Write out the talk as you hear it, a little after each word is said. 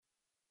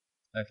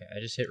Okay, I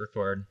just hit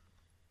record.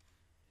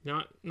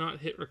 Not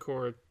hit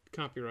record.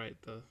 Copyright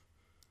the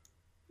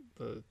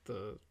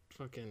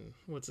fucking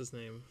what's his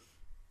name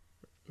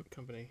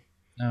company.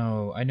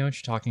 No, I know what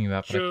you're talking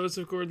about, but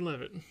Joseph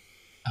Gordon-Levitt.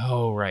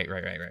 oh, right.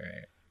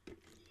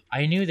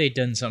 I knew they'd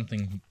done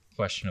something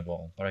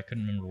questionable, but I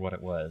couldn't remember what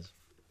it was.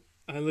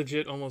 I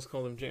legit almost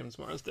called him James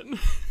Marsden.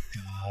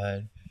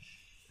 God.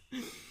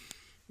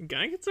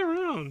 Guy gets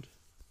around.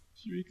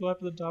 Should we clap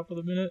at the top of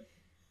the minute?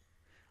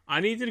 I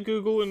need to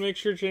Google and make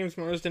sure James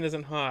Marsden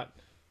isn't hot.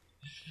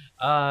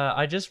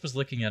 I just was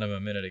looking at him a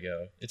minute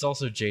ago. It's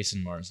also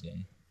Jason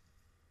Marsden.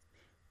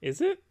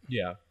 Is it?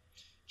 Yeah.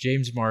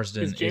 James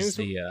Marsden Is James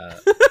the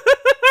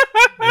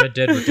Red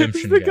Dead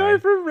Redemption the guy. guy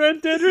from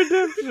Red Dead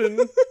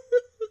Redemption.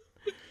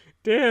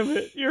 Damn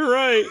it, you're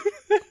right.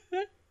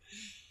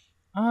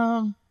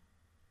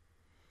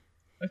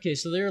 Okay,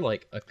 so there are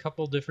like a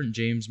couple different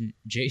Jason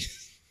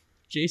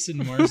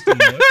Marsden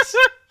looks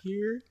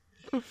here,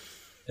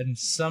 and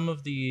some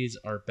of these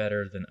are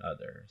better than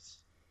others.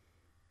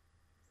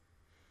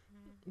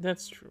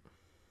 That's true.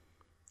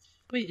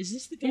 Wait, is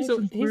this the guy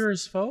from Queer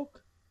as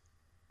Folk?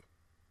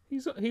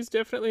 He's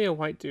definitely a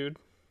white dude.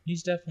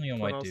 He's definitely a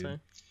white dude. Say.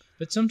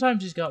 But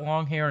sometimes he's got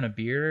long hair and a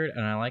beard,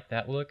 and I like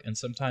that look. And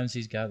sometimes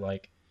he's got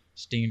like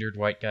standard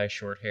white guy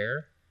short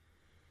hair,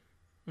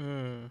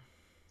 and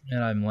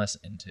I'm less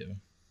into.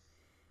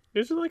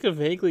 There's like a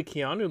vaguely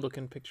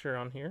Keanu-looking picture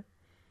on here.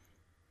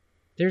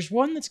 There's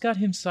one that's got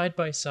him side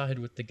by side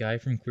with the guy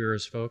from Queer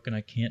as Folk, and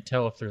I can't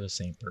tell if they're the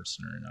same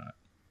person or not.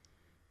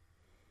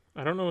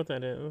 I don't know what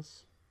that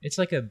is. It's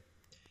like a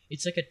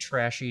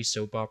trashy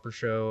soap opera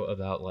show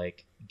about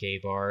like gay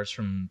bars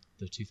from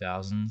the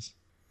 2000s.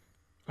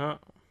 Oh.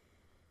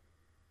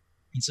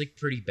 It's like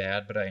pretty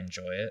bad, but I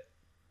enjoy it.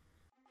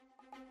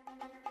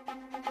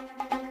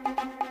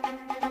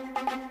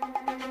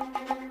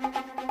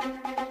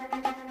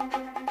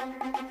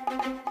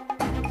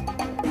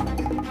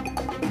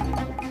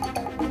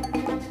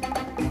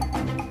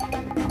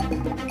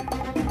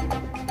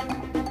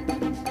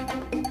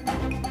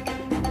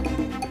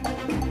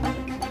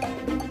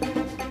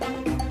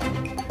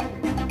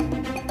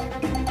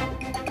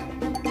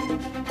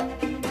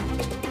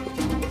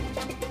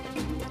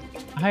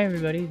 Hi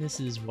everybody, this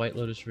is White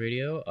Lotus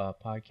Radio, a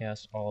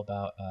podcast all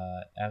about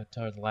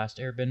Avatar: The Last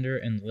Airbender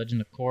and The Legend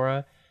of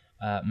Korra.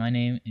 My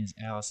name is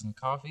Allison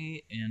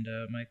Coffey, and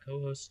my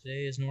co-host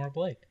today is Nora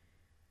Blake.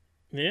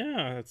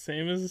 Yeah,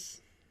 same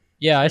as...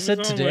 Yeah, I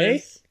said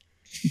today?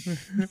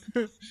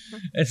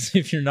 As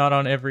if you're not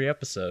on every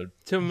episode.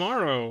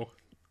 Tomorrow.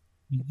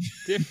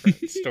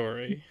 Different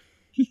story.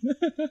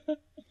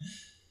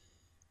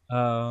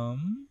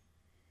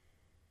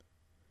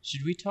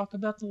 Should we talk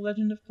about The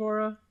Legend of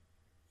Korra?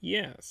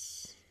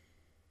 Yes.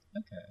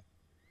 Okay.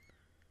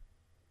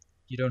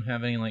 You don't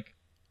have any, like,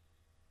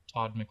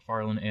 Todd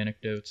McFarlane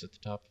anecdotes at the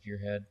top of your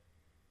head?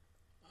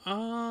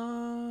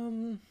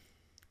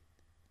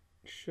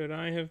 Should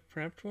I have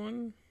prepped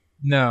one?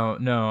 No,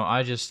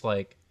 I just,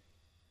 like...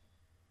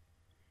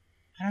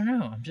 I don't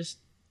know,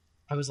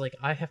 I was like,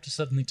 I have to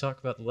suddenly talk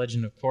about The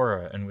Legend of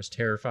Korra, and was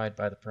terrified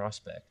by the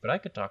prospect. But I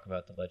could talk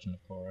about The Legend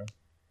of Korra.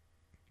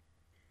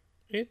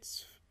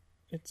 It's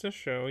a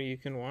show you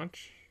can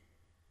watch.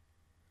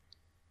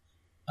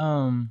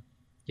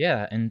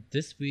 Yeah, and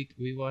this week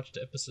we watched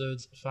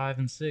episodes 5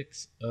 and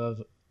 6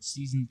 of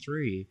Season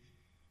 3,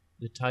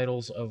 the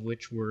titles of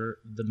which were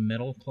The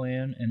Metal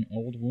Clan and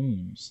Old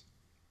Wounds.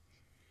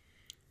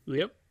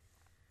 Yep.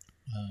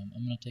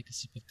 I'm going to take a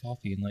sip of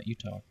coffee and let you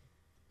talk.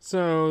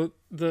 So,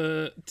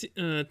 the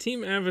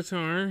Team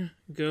Avatar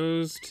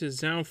goes to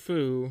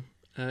Zaofu,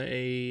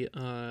 a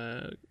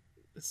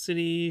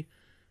city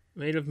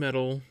made of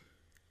metal,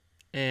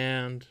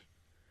 and...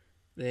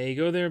 they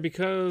go there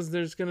because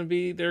they're gonna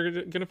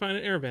find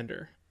an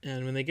airbender.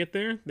 And when they get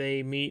there,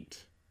 they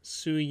meet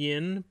Su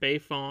Yin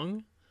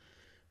Beifong,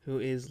 who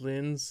is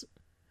Lin's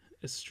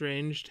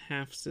estranged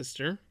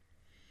half-sister.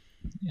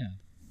 Yeah.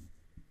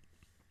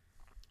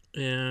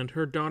 And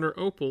her daughter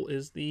Opal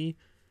is the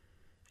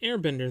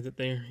airbender that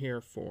they're here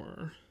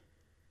for.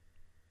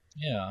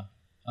 Yeah.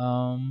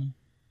 I'm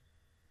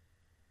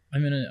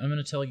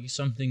gonna tell you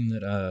something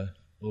that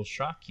will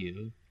shock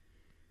you.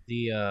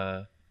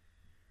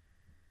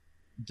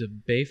 The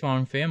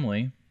Beifong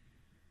family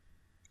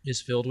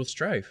is filled with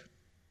strife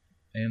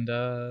and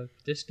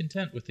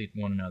discontent with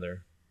one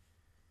another.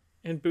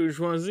 And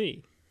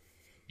bourgeoisie.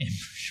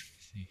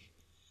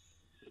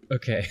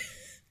 Okay,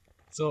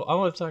 so I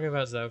want to talk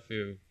about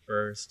Zaofu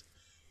first,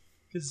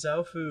 because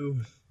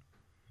Zaofu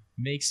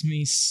makes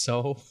me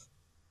so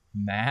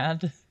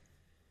mad.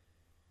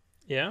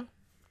 Yeah?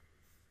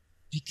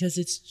 Because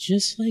it's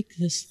just like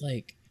this,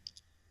 like...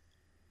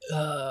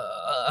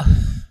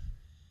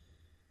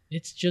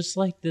 It's just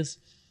like this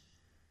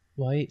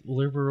white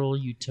liberal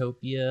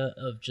utopia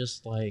of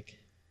just like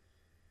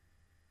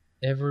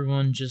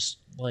everyone just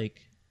like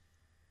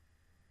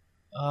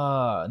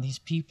these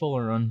people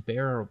are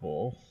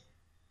unbearable.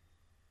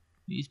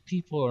 These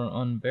people are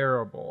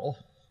unbearable.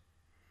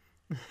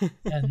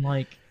 And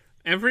like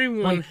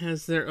Everyone Like,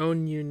 has their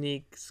own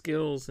unique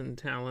skills and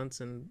talents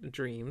and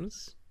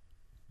dreams.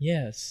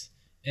 yes.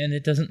 And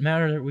it doesn't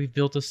matter that we've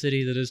built a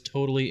city that is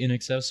totally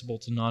inaccessible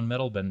to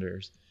non-metal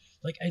benders.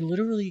 Like, I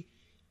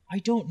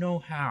don't know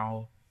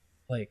how,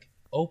 like,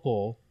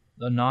 Opal,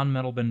 the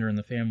non-metal bender in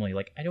the family,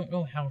 like, I don't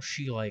know how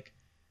she, like,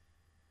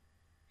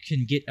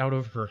 can get out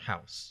of her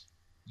house.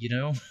 You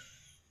know?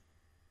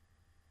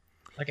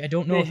 Like, I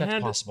don't know They if that's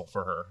had possible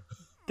for her.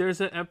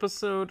 There's an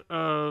episode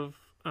of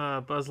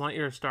Buzz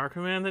Lightyear Star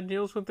Command that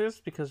deals with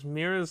this because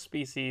Mira's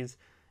species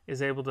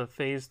is able to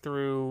phase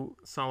through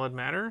solid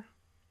matter,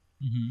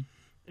 Mm-hmm.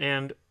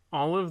 and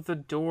all of the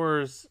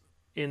doors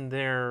in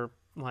their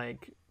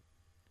like,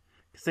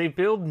 'cause they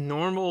build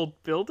normal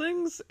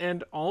buildings,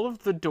 and all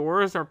of the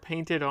doors are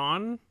painted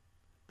on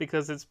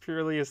because it's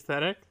purely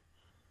aesthetic.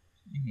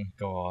 Oh my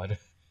god.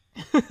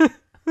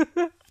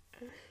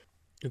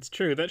 It's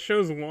true. That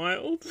show's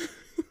wild.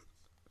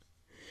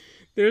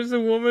 There's a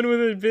woman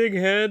with a big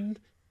head,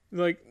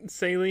 like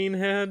saline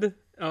head.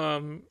 A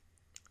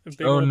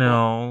big Oh old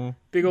no.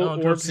 big old No,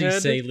 orb don't say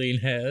head. saline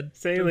head.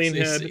 Saline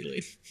Don't say head.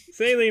 saline.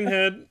 Saline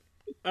head.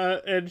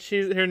 And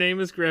her name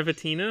is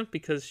Gravitina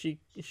because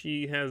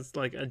she has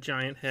like a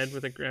giant head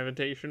with a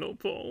gravitational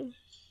pull.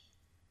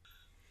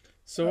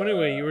 So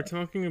anyway, you were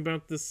talking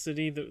about this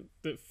city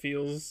that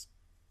feels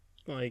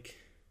like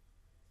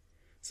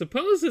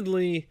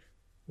supposedly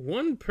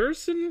one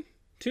person,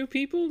 two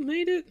people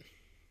made it.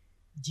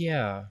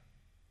 Yeah.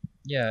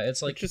 Yeah,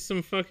 it's like, Just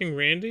some fucking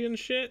Randy and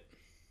shit.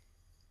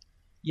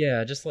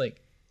 yeah, just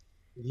like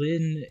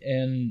Lynn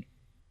and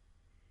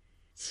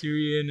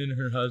Syrian and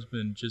her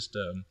husband just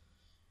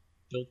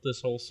built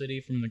this whole city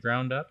from the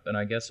ground up, and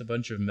I guess a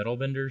bunch of metal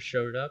benders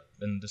showed up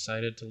and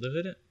decided to live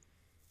in it.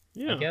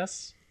 Yeah. I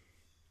guess.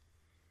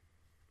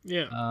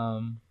 Yeah.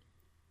 And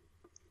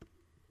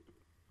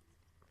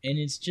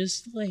it's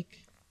just like,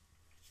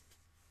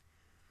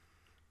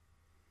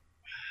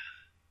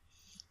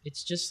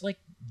 it's just like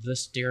the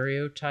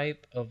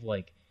stereotype of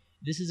like,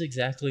 this is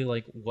exactly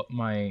like what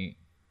my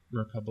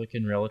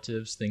Republican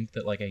relatives think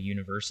that like a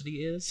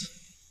university is.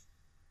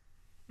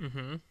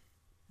 Mm-hmm.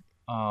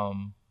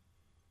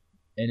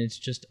 And it's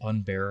just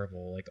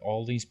unbearable. Like,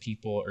 all these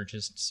people are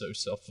just so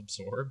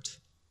self-absorbed.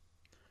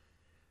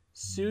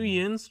 Su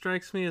Yin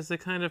strikes me as the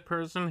kind of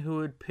person who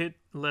would pit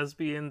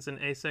lesbians and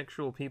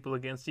asexual people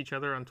against each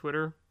other on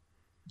Twitter.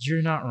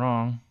 You're not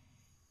wrong.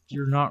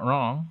 You're not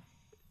wrong.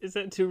 Is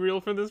that too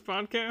real for this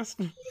podcast?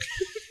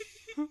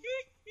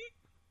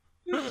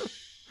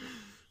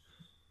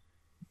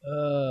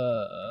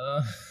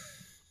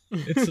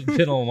 It's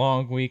been a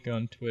long week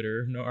on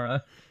Twitter,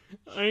 Nora.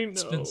 I know.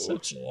 It's been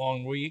such a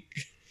long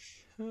week.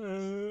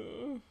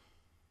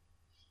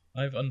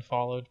 I've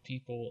unfollowed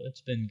people.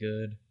 It's been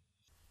good.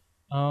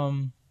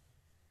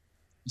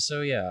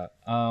 So yeah,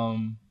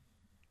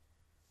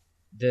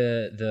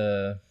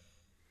 the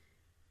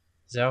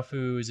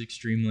Zaofu is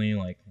extremely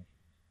like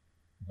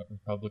what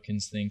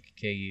Republicans think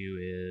KU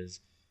is,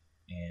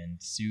 and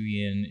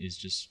Suyin is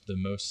just the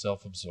most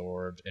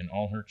self-absorbed, and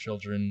all her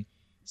children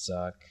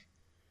suck,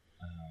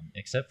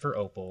 except for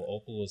Opal.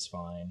 Opal is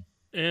fine.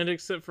 And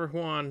except for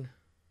Juan.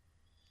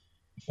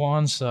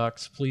 Juan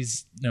sucks.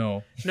 Please,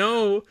 no.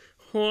 No,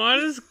 Juan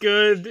is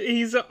good.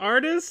 He's an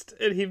artist,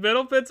 and he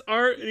metal bits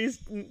art, and he's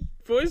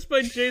voiced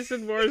by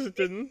Jason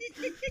Marsden.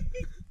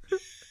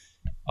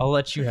 I'll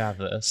let you have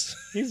this.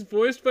 He's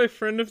voiced by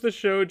friend of the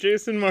show,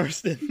 Jason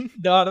Marsden.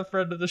 Not a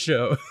friend of the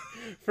show.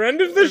 Friend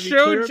of the Are you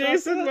show, clear about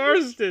Jason that?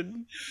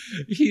 Marsden.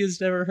 He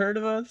has never heard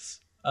of us.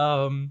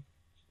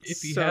 If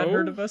he had So?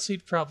 heard of us,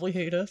 he'd probably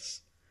hate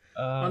us.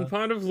 On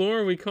Pod of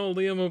Lore, we call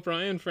Liam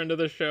O'Brien friend of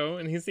the show,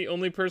 and he's the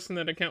only person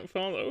that account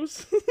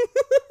follows.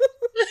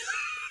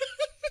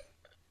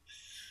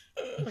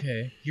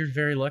 Okay, you're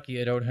very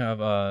lucky I don't have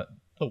a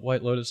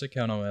White Lotus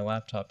account on my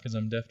laptop, because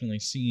I'm definitely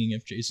seeing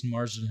if Jason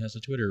Marsden has a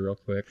Twitter real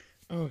quick.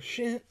 Oh,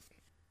 shit.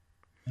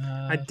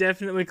 I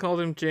definitely called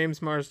him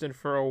James Marsden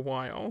for a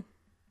while.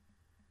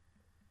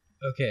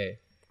 Okay.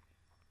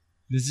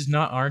 This is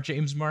not our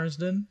James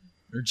Marsden,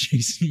 or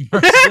Jason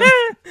Marsden.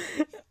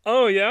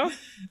 Oh, yeah?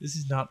 This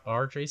is not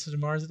our Jason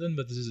Marsden,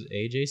 but this is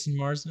a Jason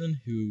Marsden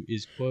who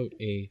is, quote,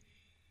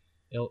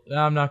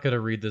 I'm not going to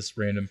read this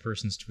random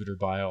person's Twitter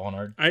bio on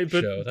our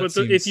show.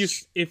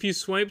 If you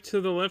swipe to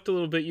the left a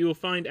little bit, you will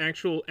find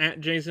actual at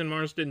Jason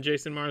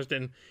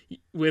Marsden,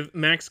 with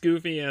Max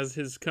Goofy as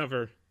his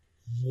cover.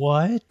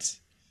 What?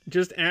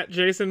 Just at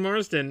Jason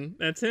Marsden.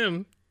 That's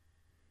him.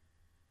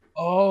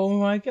 Oh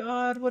my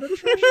god, what a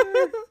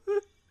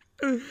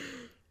treasure.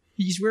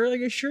 He's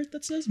wearing a shirt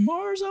that says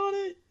Mars on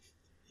it.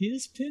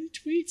 His pinned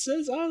tweet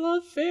says, I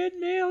love fan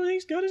mail, and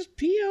he's got his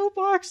P.O.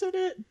 box in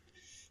it.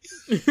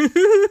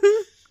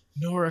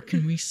 Nora,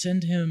 can we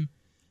send him...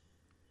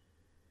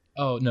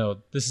 Oh,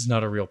 no, this is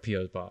not a real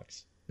P.O.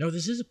 box. No,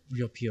 this is a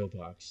real P.O.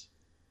 box.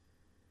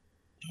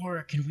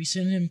 Nora, can we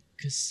send him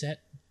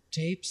cassette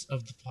tapes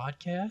of the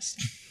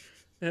podcast?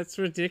 That's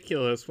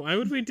ridiculous. Why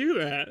would we do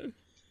that?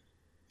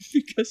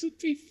 Because it'd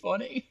be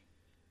funny.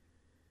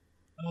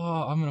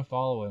 Oh, I'm gonna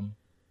follow him.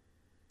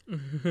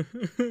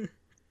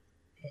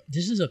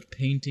 This is a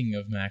painting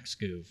of Max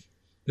Goof.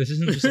 This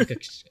isn't just like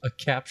a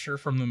capture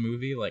from the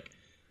movie. Like,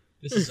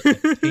 this is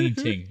a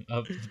painting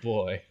of the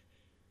boy.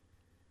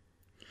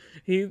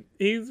 He's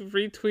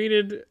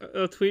retweeted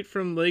a tweet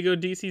from Lego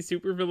DC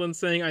Supervillain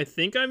saying, "I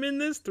think I'm in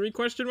this?" 3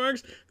 question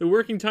marks. The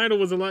working title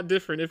was a lot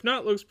different. If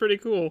not, looks pretty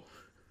cool.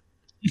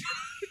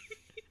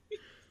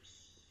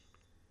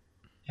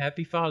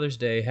 Happy Father's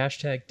Day,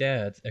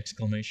 #dads,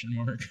 exclamation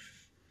mark.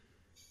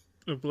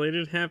 A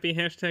belated happy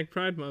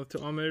 #Pride Month to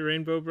all my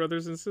rainbow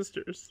brothers and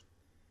sisters.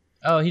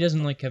 Oh, he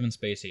doesn't like Kevin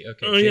Spacey.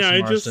 Okay, Oh, Jason yeah, I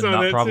Marsden, just saw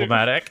not that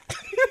problematic.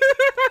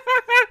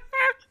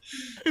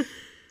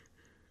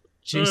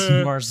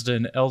 Jason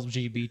Marsden,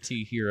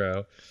 LGBT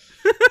hero.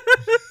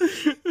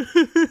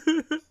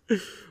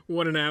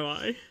 What an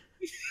ally.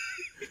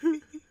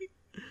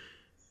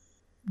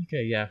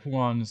 Okay, yeah,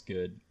 Juan is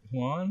good.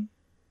 Juan?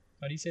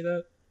 How do you say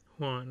that?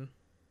 Juan.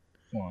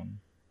 Juan.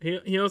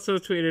 He also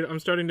tweeted, "I'm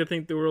starting to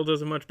think the world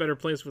is a much better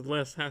place with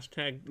less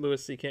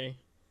 #Louis CK."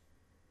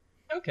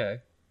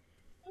 Okay.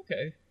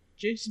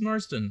 Jason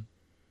Marsden.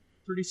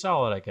 Pretty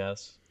solid, I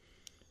guess.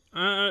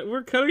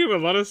 We're cutting him a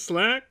lot of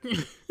slack.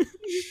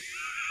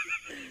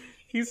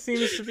 He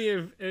seems to be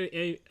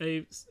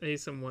a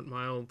somewhat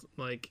mild,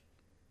 like,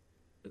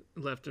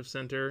 left of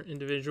center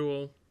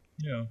individual.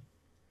 Yeah.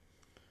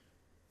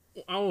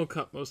 I will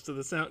cut most of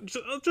this out,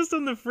 just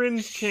on the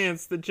fringe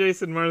chance that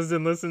Jason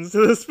Marsden listens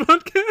to this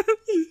podcast.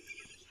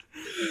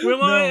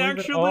 Will I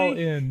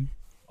actually?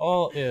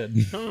 All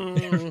in.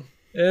 Oh.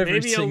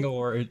 Every single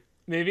word.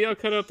 Maybe I'll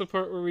cut out the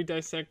part where we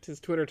dissect his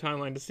Twitter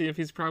timeline to see if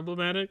he's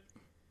problematic.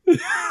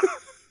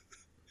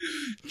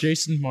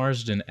 Jason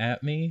Marsden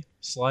at me.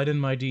 Slide in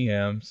my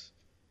DMs.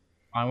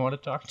 I want to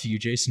talk to you,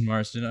 Jason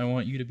Marsden. I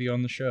want you to be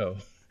on the show.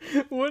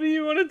 What do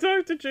you want to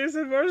talk to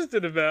Jason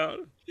Marsden about?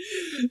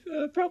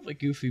 Probably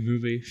Goofy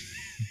movie.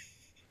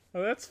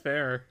 Oh, that's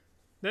fair.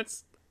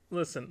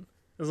 Listen,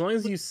 as long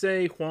as you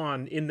say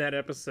Juan in that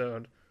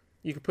episode,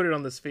 you can put it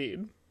on this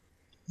feed.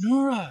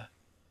 Nora,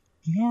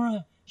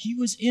 he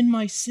was in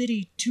my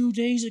city 2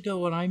 days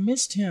ago and I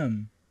missed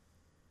him.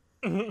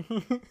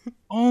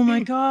 Oh my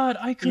god,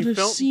 I could have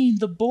seen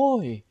the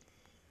boy.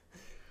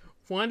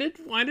 Why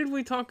did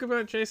we talk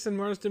about Jason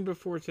Marsden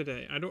before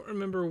today? I don't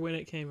remember when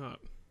it came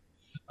up.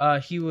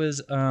 He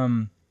was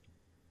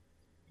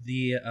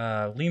the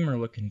lemur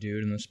looking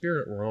dude in the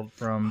spirit world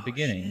from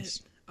Beginnings.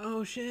 Shit.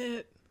 Oh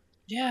shit.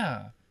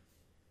 Yeah.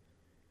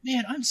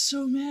 Man, I'm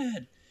so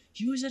mad.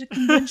 He was at a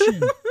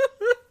convention.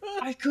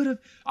 I could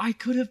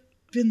have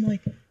been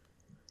like,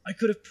 I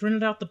could have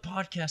printed out the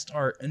podcast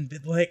art and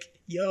been like,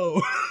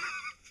 yo,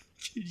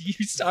 did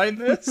you sign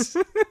this?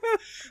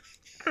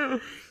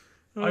 I'm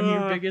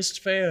your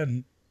biggest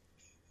fan.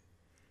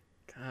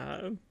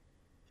 God.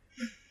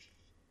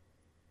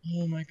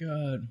 Oh my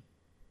god.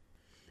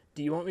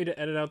 Do you want me to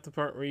edit out the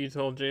part where you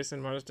told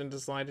Jason Marsden to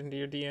slide into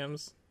your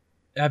DMs?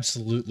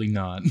 Absolutely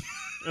not.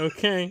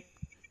 Okay.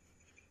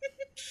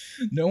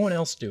 No one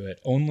else do it.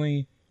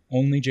 Only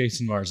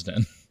Jason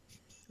Marsden.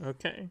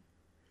 Okay.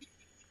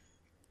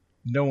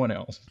 No one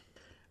else.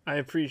 I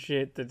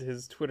appreciate that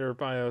his Twitter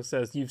bio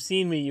says, "You've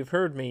seen me, you've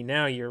heard me,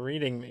 now you're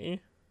reading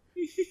me."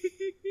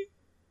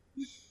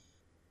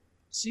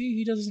 See,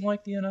 he doesn't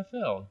like the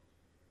NFL.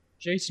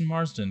 Jason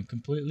Marsden,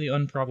 completely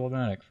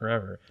unproblematic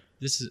forever.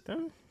 This is...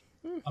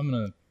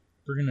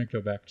 We're gonna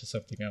go back to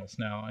something else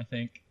now, I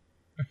think.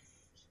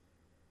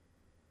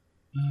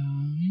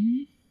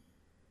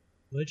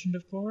 Legend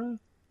of Korra?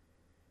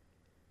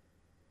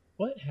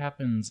 What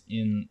happens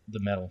in the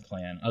Metal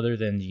Clan, other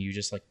than you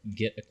just, like,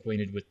 get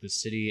acquainted with the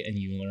city and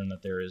you learn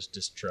that there is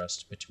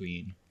distrust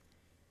between...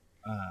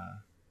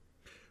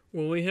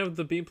 Well, we have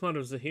the B-plot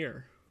of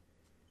Zahir.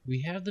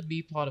 We have the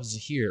B-plot of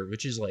Zahir,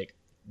 which is, like,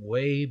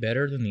 way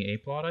better than the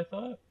A-plot, I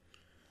thought.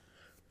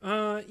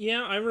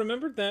 Yeah, I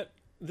remembered that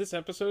this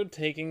episode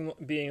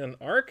being an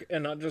arc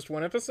and not just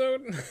one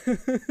episode.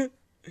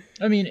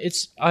 I mean,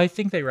 I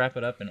think they wrap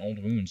it up in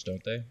Old Wounds,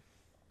 don't they?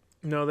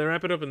 No, they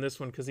wrap it up in this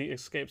one because he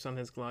escapes on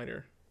his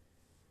glider.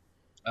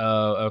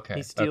 Oh, okay.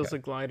 He steals a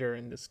glider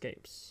and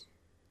escapes.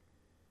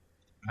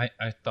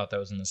 I thought that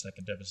was in the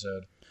second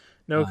episode.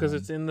 No, because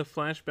it's in the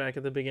flashback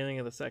at the beginning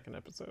of the second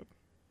episode.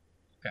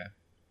 Okay.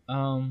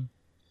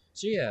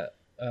 So yeah,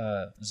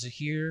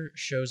 Zahir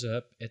shows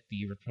up at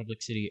the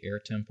Republic City Air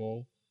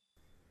Temple,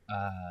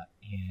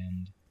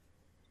 and,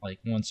 like,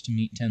 wants to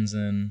meet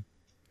Tenzin,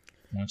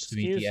 wants to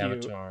meet the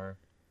Avatar.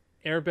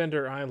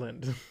 Airbender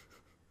Island.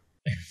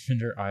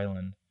 Airbender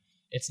Island.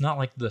 It's not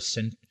like the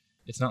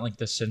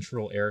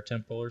Central Air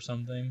Temple or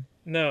something.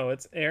 No,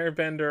 it's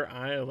Airbender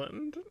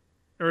Island.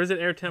 Or is it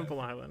Air Temple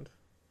Island?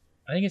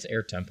 I think it's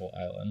Air Temple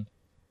Island.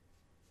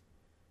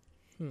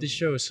 This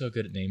show is so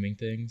good at naming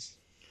things.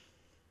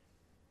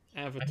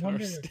 Avatar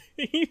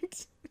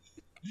State.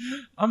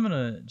 I'm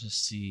gonna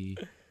see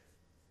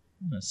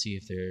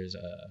if there's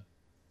I'm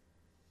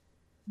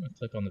gonna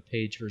click on the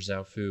page for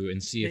Zaofu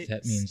and see if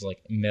that means,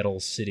 like, Metal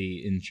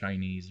City in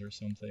Chinese or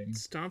something.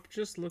 Stop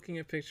just looking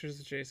at pictures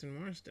of Jason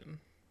Marsden.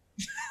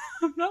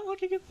 I'm not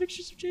looking at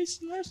pictures of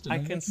Jason Marsden. I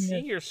can see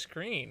your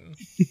screen.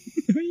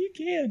 You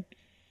can.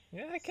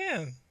 Yeah, I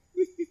can.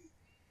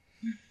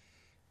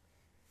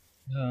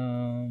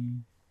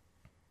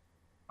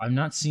 I'm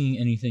not seeing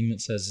anything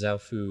that says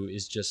Zaofu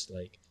is just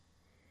like...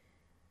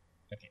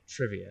 Okay,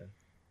 trivia.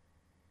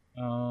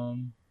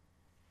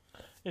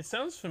 It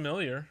sounds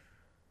familiar.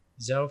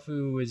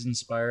 Zaofu is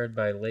inspired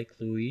by Lake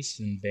Louise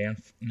in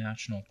Banff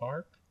National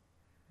Park.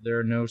 There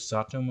are no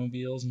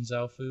Satomobiles in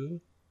Zaofu.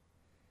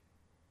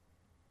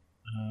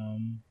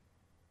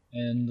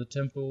 And the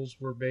temples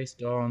were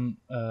based on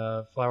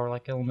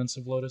flower-like elements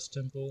of Lotus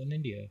Temple in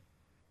India.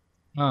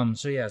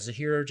 So yeah,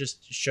 Zahiro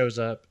just shows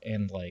up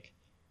and, like,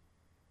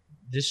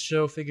 this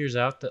show figures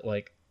out that,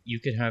 like, you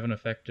can have an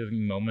effective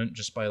moment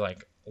just by,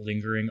 like,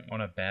 lingering on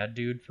a bad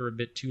dude for a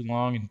bit too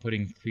long and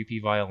putting creepy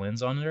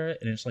violins under it,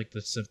 and it's, like,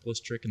 the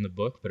simplest trick in the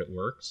book, but it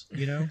works,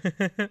 you know?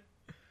 And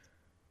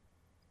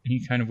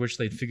you kind of wish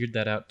they'd figured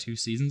that out 2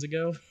 seasons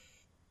ago.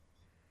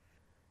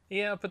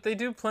 Yeah, but they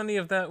do plenty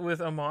of that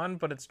with Amon,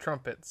 but it's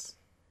trumpets.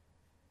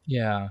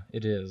 Yeah,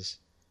 it is.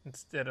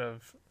 Instead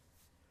of...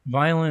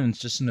 Violin is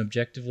just an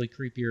objectively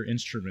creepier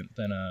instrument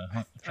than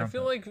a trumpet. I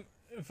feel like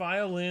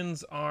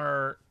violins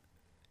are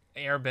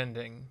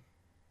airbending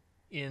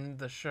in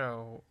the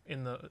show,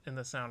 in the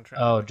soundtrack.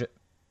 Oh,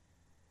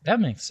 that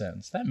makes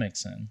sense.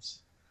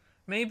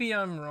 Maybe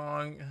I'm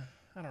wrong.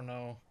 I don't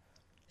know.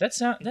 That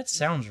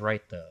sounds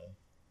right, though.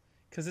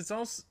 Because it's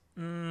also...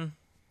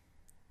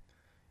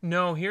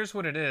 No, here's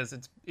what it is.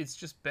 It's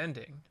just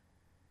bending.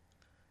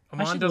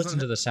 I should listen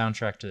to the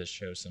soundtrack to this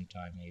show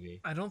sometime, maybe.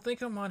 I don't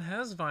think Amon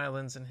has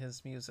violins in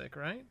his music,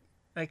 right?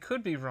 I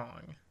could be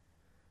wrong.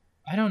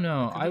 I don't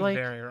know. I could be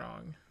very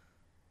wrong.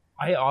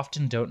 I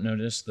often don't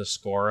notice the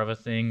score of a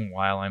thing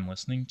while I'm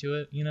listening to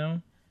it, you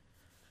know?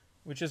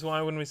 Which is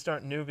why when we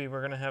start Newbie,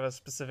 we're going to have a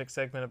specific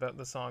segment about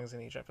the songs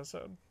in each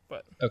episode.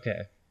 But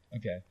Okay.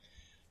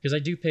 Because I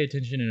do pay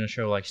attention in a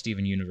show like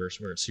Steven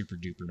Universe where it super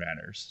duper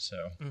matters, so...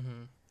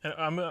 Mm-hmm. And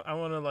I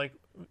want to, like,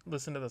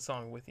 listen to the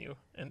song with you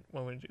and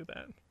when we do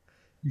that.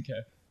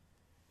 Okay.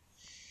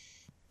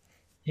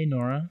 Hey,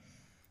 Nora.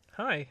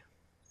 Hi.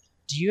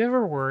 Do you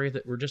ever worry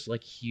that we're just,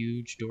 like,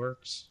 huge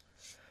dorks?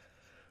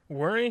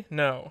 Worry?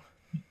 No.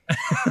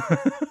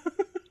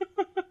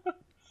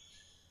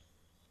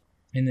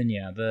 And then,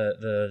 yeah,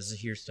 the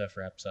Zahir stuff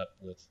wraps up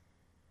with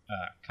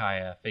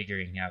Kaya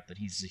figuring out that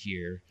he's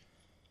Zahir.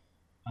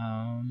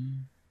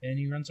 And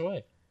he runs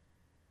away.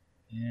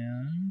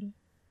 And...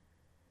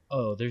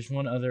 Oh, there's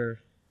one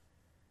other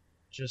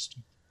just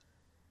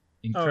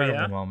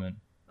incredible moment.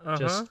 Uh-huh.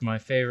 Just my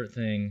favorite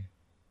thing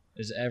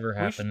has ever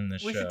happened in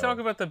this show. We should talk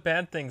about the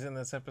bad things in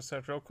this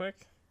episode real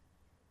quick.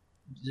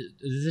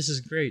 This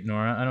is great,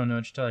 Nora. I don't know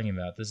what you're talking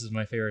about. This is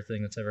my favorite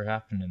thing that's ever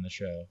happened in the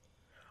show.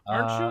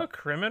 Aren't you a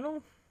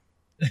criminal?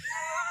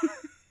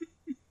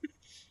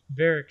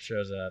 Varric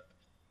shows up.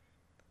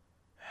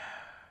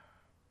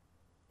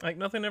 Like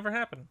nothing ever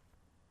happened.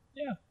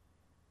 Yeah.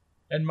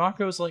 And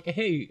Mako's like,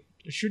 hey,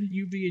 shouldn't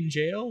you be in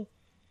jail?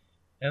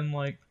 And,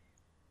 like,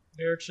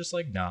 Varric's just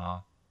like,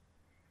 nah.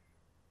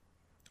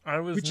 I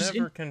was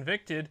never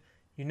convicted.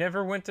 You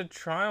never went to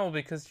trial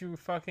because you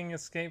fucking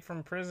escaped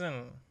from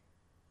prison.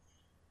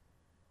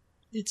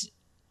 It's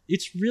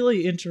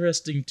really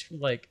interesting to,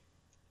 like,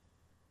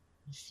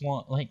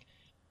 flaunt, like...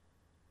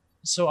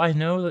 So I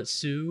know that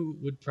Sue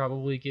would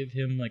probably give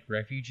him, like,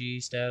 refugee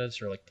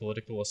status or, like,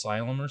 political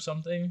asylum or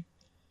something.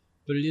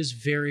 But it is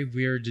very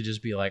weird to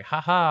just be like,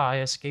 haha, I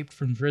escaped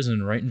from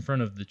prison right in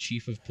front of the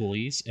chief of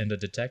police and a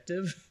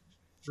detective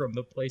from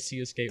the place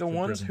he escaped from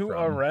prison from. The ones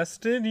who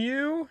arrested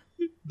you?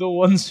 The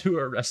ones who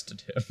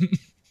arrested him.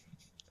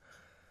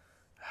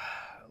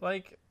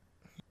 Like...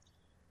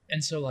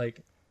 And so,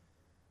 like...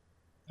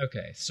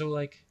 Okay, so,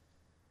 like...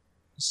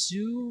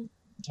 Sue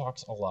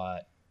talks a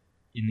lot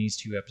in these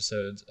 2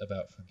 episodes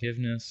about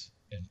forgiveness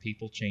and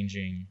people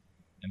changing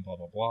and blah,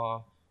 blah,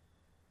 blah.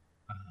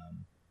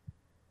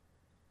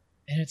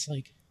 And it's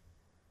like,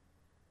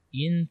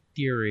 in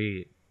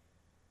theory,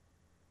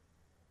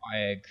 I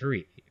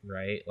agree,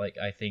 right? Like,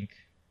 I think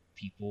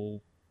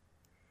people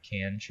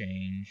can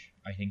change.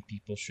 I think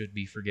people should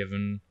be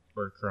forgiven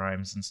for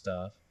crimes and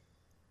stuff.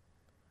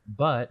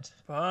 But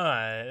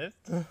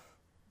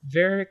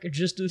Varric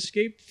just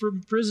escaped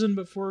from prison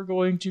before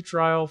going to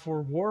trial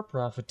for war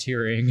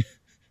profiteering,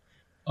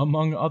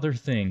 among other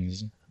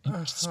things.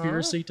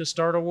 Conspiracy to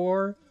start a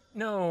war?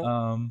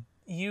 No.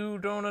 You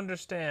don't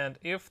understand.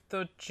 If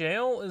the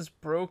jail is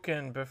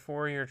broken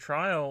before your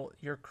trial,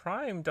 your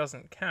crime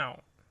doesn't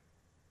count.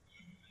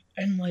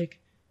 And, like,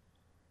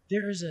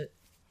 there is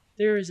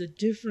a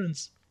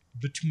difference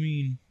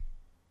between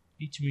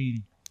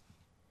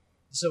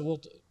so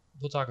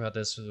we'll talk about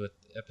this with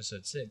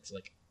episode 6.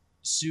 Like,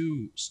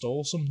 Sue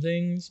stole some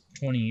things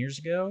 20 years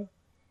ago.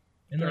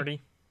 And 30.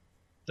 Like,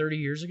 30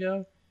 years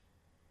ago.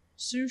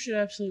 Sue should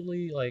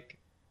absolutely, like,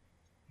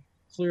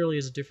 clearly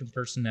is a different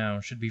person now,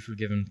 should be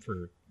forgiven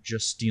for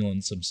just stealing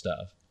some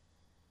stuff.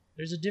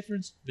 There's a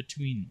difference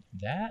between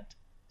that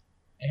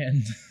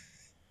and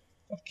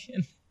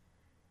fucking...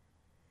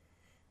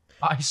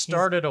 I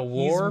started a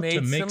war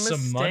to make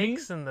some money?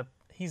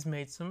 He's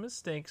made some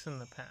mistakes in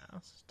the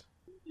past.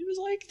 was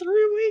like 3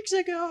 weeks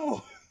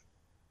ago.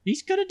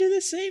 He's gonna do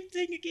the same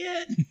thing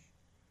again.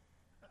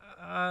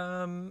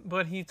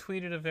 But he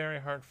tweeted a very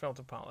heartfelt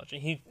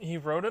apology. He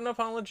wrote an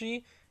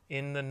apology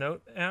in the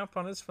note app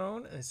on his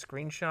phone and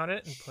screenshot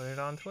it and put it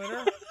on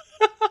Twitter.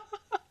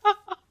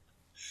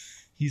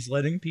 He's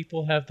letting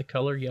people have the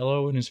color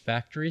yellow in his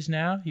factories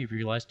now. He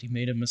realized he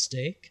made a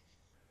mistake.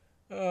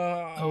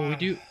 We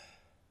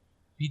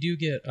do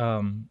get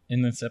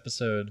in this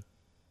episode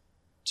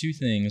 2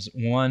 things.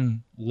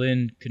 1,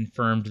 Lynn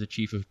confirmed the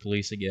chief of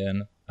police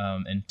again,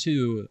 and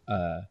 2,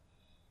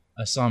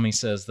 Asami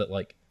says that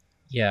like,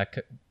 yeah,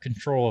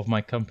 control of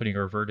my company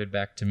reverted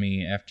back to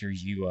me after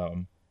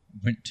you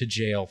went to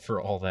jail for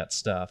all that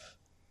stuff.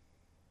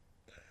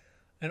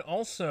 And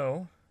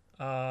also,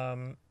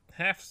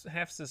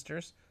 half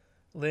sisters,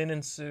 Lynn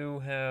and Sue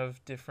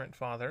have different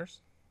fathers.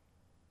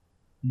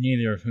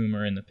 Neither of whom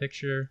are in the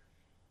picture.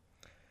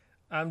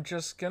 I'm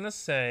just gonna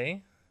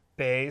say,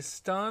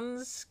 based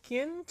on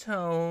skin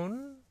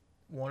tone,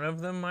 one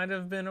of them might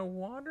have been a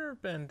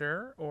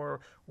waterbender or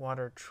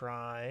water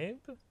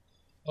tribe.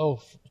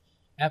 Oh,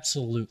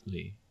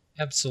 absolutely.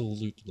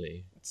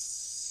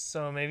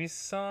 So maybe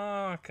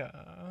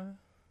Sokka.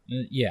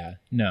 Yeah,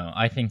 no,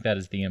 I think that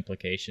is the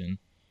implication.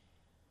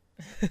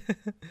 I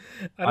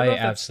don't know if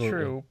that's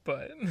true,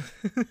 but...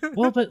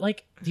 Well, but,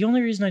 like, the only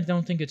reason I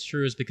don't think it's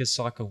true is because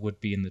Sokka would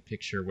be in the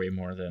picture way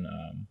more than,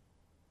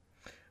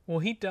 Well,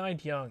 he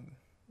died young.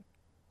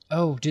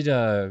 Oh, did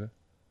the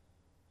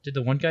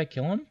one guy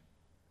kill him?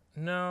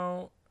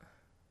 No.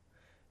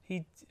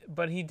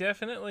 But he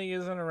definitely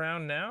isn't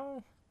around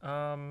now.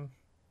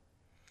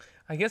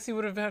 I guess he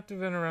would have had to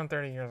have been around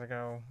 30 years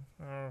ago.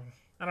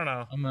 I don't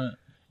know. I'm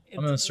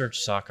gonna search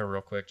Sokka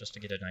real quick just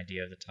to get an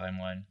idea of the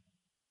timeline.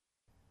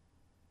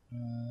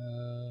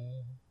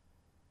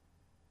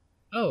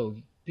 Oh,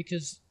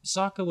 because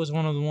Sokka was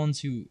one of the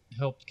ones who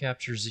helped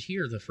capture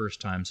Zahir the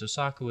first time, so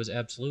Sokka was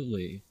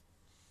absolutely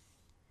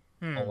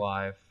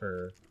alive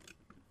for...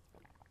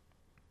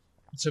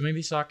 So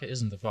maybe Sokka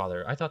isn't the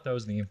father. I thought that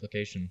was the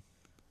implication.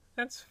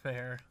 That's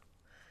fair.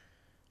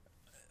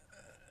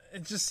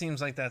 It just seems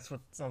like that's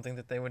something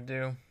that they would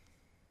do.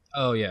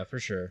 Oh, yeah, for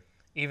sure.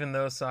 Even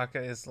though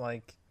Sokka is,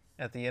 like,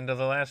 at the end of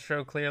the last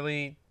show,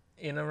 clearly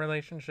in a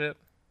relationship.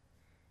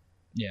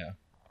 Yeah.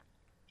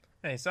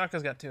 Hey,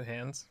 Sokka's got 2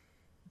 hands.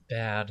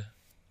 Bad.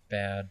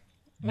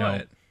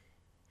 What?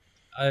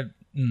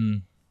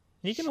 No.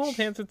 He can hold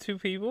hands with 2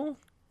 people?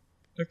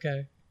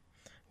 Okay.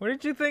 What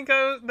did you think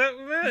that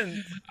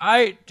meant?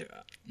 I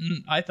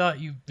thought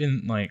you've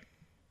been, like...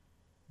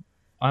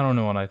 I don't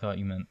know what I thought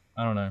you meant.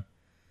 I don't know.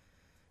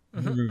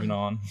 We're moving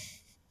on.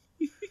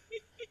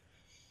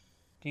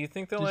 Do you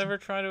think they'll ever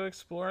try to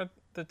explore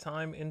the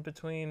time in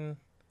between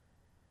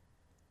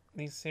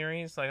these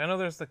series? Like, I know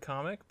there's the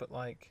comic, but,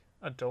 like,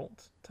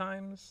 adult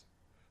times?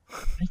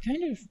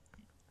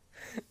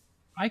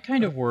 I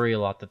kind of worry a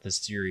lot that this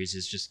series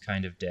is just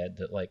kind of dead.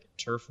 That, like,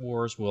 Turf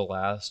Wars will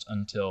last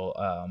until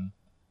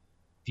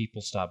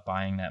people stop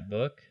buying that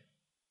book.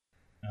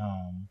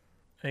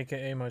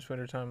 AKA my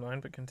Twitter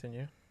timeline, but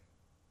continue.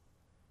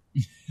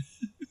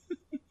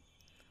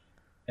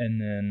 And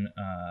then,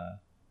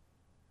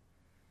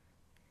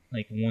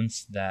 like,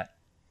 once that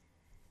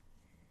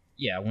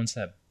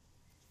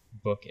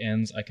book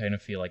ends, I kind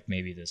of feel like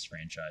maybe this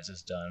franchise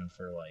is done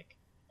for, like,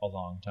 a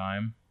long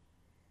time.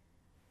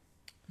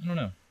 I don't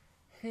know.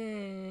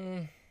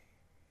 I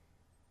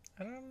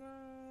don't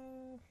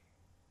know.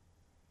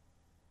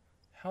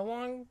 How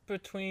long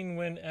between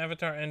when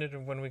Avatar ended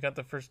and when we got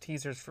the first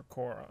teasers for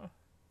Korra?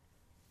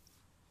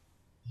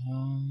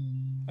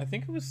 I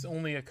think it was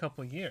only a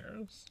couple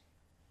years.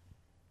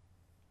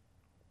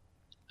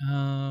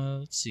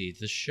 Let's see.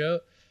 The show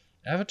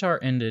Avatar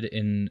ended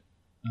in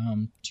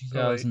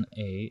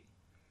 2008.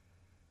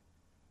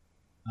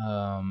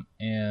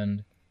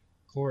 And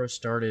Korra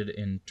started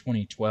in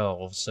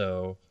 2012,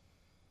 so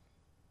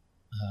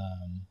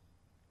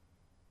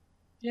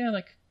yeah,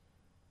 like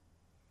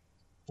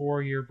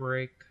 4-year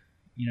break.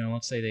 You know,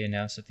 let's say they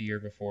announced it the year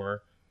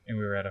before and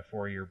we were at a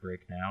 4-year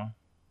break now.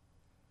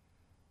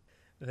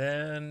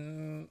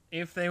 Then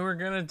if they were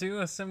going to do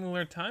a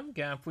similar time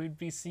gap, we'd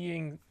be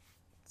seeing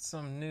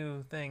some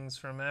new things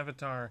from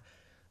Avatar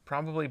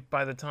probably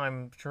by the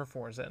time Turf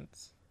Wars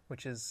ends,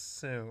 which is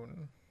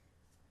soon.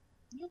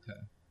 Okay.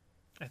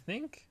 I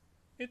think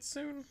it's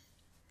soon.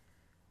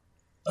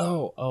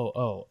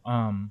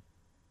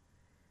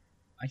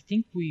 I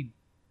think we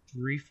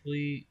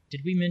briefly...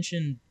 Did we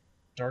mention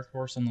Dark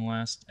Horse on the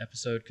last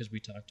episode because we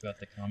talked about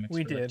the comics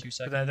we for did, like 2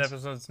 seconds? But that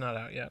episode's not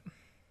out yet.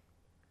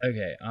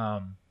 Okay,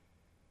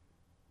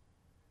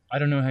 I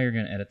don't know how you're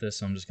going to edit this,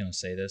 so I'm just going to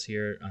say this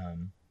here.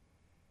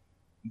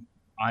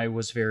 I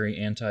was very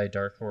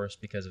anti-Dark Horse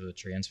because of a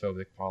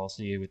transphobic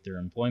policy with their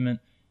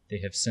employment. They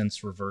have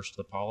since reversed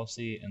the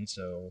policy, and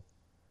so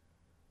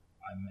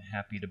I'm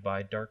happy to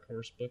buy Dark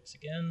Horse books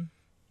again,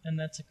 and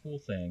that's a cool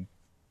thing.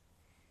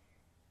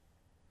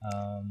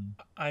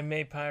 I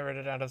may pirate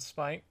it out of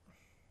spite.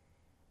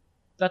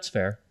 That's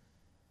fair.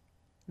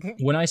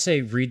 When I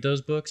say read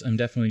those books, I'm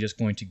definitely just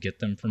going to get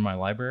them from my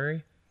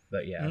library.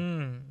 But yeah,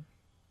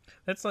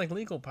 That's like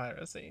legal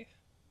piracy.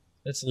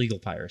 that's legal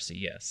piracy.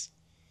 Yes,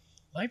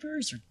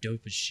 libraries are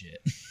dope as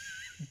shit.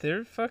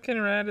 They're fucking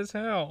rad as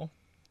hell.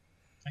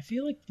 I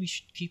feel like we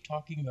should keep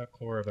talking about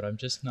Korra, but I'm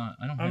just not.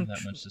 I don't have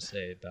that much to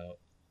say about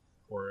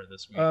Korra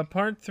this week.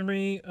 Part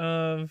 3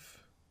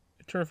 of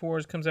Turf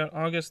Wars comes out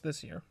August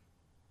this year.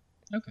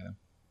 Okay.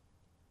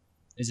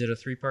 Is it a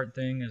 3-part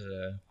thing? Is it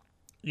a...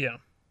 Yeah.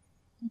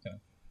 Okay.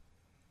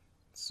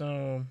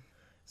 So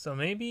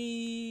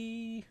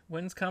maybe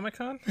when's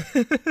Comic-Con?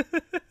 I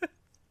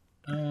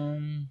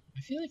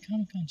feel like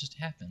Comic-Con just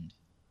happened.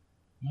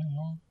 Am I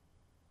wrong?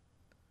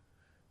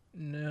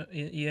 No,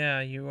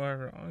 yeah, you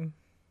are wrong.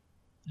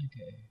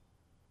 Okay.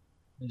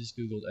 I just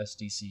googled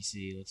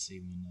SDCC. Let's see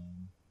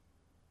when.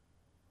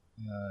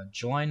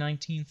 July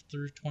 19th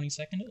through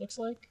 22nd. It looks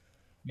like.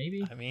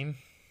 Maybe. I mean,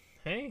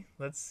 hey,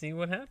 let's see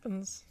what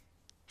happens.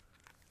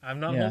 I'm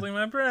not holding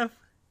my breath.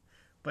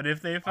 But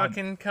if they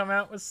fucking come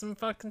out with some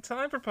fucking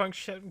cyberpunk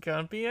shit, I'm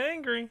gonna be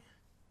angry.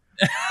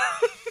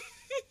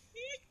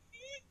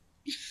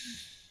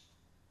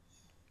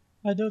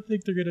 I don't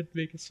think they're gonna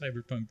make a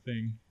cyberpunk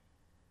thing.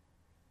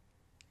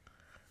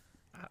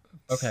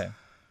 Okay.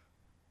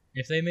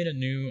 If they made a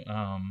new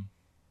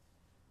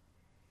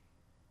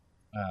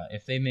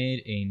if they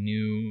made a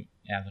new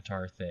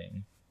Avatar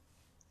thing,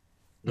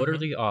 what are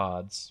the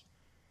odds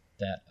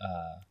that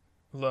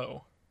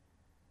low?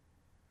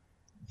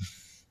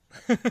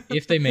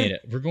 If they made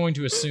it, we're going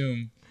to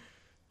assume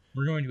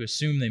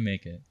they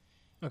make it.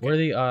 Okay. What are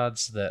the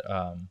odds that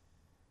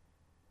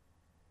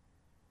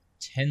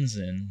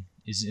Tenzin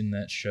is in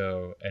that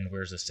show and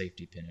wears a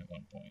safety pin at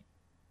one point?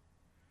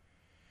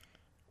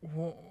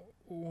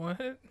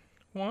 What?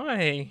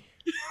 Why?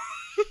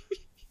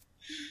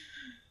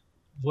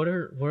 What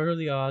are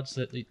the odds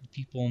that the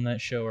people in that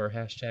show are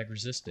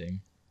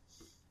 #resisting?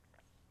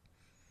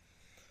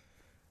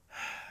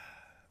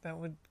 That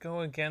would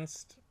go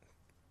against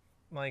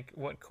like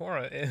what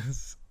Korra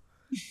is.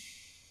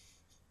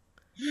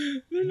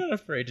 They're not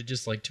afraid to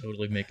just like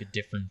totally make a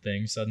different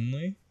thing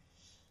suddenly.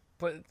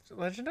 But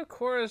Legend of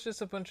Korra is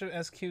just a bunch of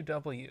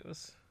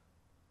SQWs.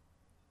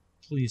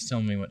 Please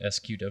tell me what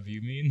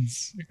SQW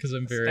means, because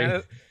I'm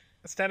very...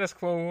 Status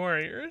Quo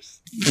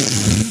Warriors.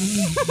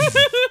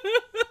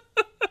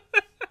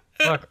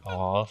 Fuck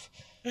off.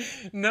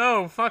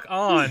 No, fuck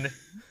on.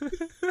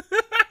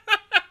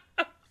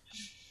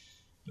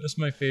 That's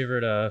my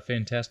favorite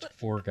Fantastic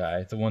Four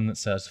guy, the one that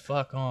says,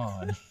 fuck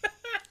on.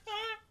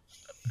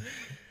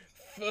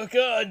 Fuck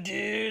on,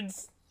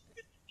 dudes.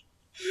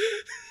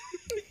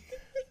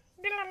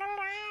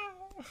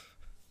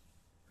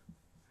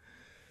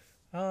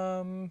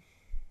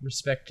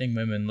 Respecting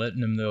women,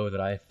 letting them know that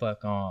I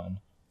fuck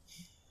on.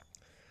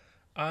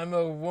 I'm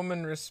a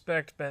woman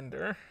respect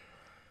bender.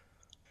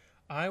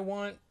 I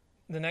want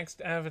the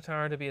next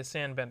Avatar to be a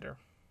sandbender.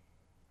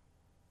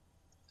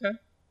 Okay.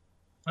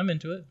 I'm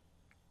into it.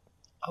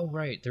 Oh,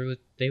 right.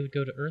 They would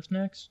go to Earth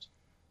next?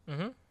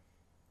 Mm-hmm.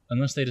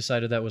 Unless they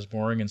decided that was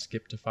boring and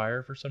skipped to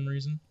fire for some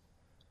reason.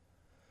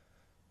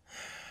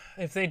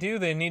 If they do,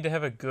 they need to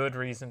have a good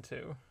reason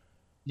to.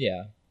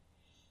 Yeah.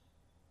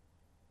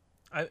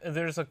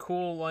 There's a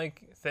cool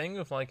like thing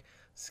of like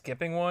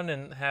skipping one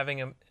and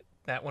having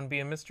that one be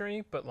a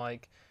mystery, but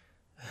like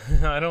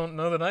I don't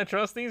know that I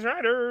trust these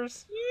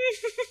writers.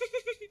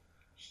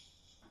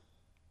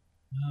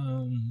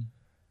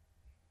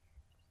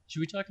 Should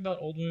we talk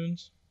about Old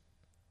Wounds?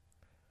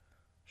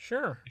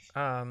 Sure.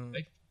 I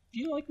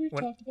feel like we've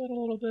talked about it a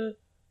little bit.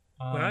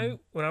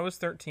 When I was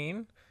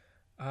 13,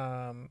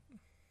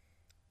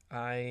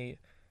 I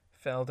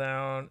fell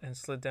down and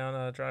slid down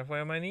a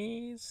driveway on my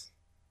knees.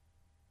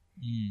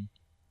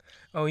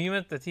 Oh, you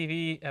meant the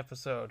TV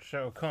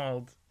show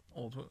called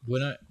Old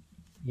Wounds.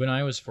 When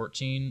I was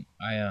 14,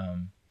 I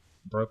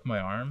broke my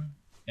arm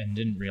and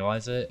didn't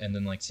realize it, and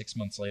then like 6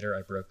 months later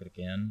I broke it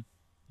again,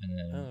 and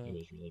then it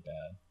was really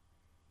bad.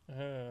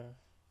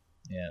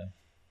 Yeah.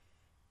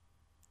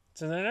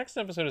 So the next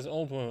episode is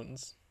Old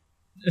Wounds.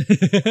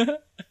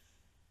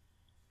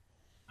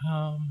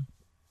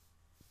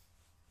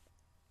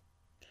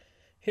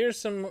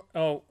 Here's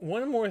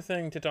one more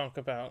thing to talk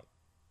about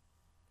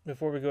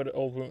before we go to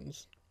Old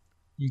Wounds.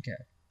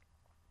 Okay.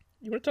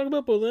 You want to talk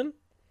about Bolin?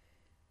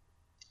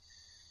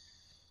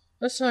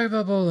 Let's talk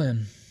about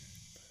Bolin.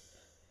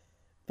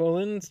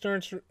 Bolin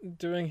starts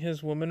doing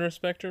his woman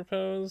respecter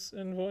pose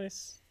and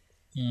voice.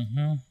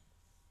 Mm-hmm.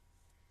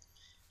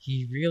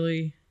 He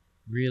really,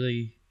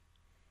 really,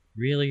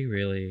 really,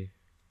 really,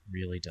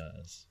 really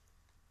does.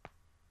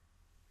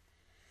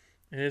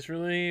 It is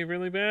really,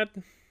 really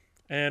bad.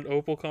 And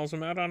Opal calls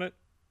him out on it,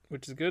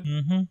 which is good.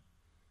 Mm-hmm.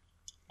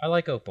 I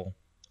like Opal.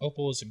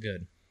 Opal is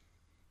good.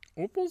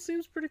 Opal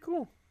seems pretty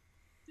cool.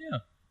 Yeah.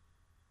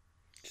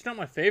 She's not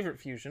my favorite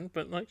fusion,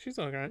 but like she's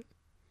alright.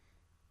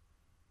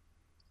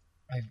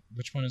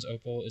 Which one is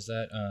Opal? Is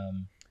that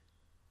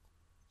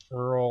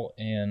Pearl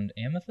and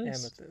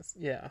Amethyst? Amethyst,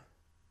 yeah.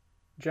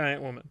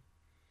 Giant woman.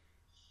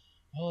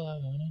 All I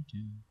wanna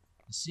do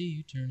is see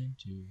you turn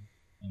into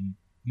a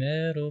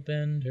metal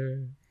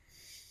bender.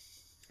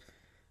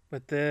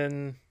 But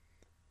then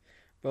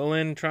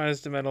Bolin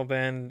tries to metal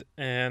bend,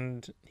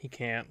 and he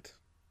can't.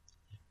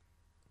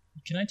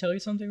 Can I tell you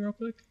something real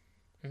quick?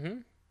 Mm-hmm.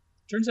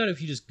 Turns out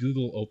if you just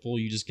Google Opal,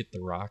 you just get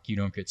The Rock. You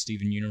don't get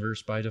Steven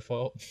Universe by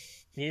default.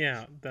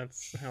 Yeah,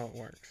 that's how it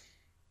works.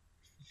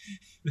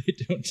 They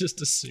don't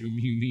just assume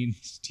you mean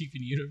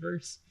Steven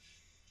Universe.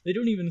 They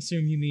don't even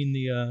assume you mean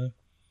the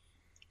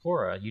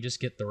Korra. You just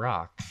get The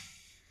Rock.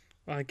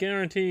 Well, I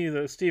guarantee you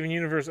the Steven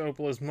Universe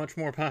Opal is much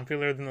more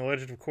popular than the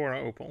Legend of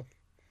Korra Opal.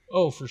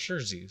 Oh, for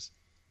sure, Zeus.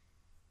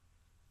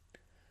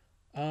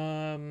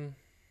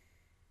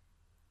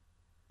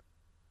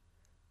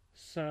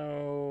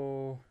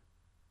 So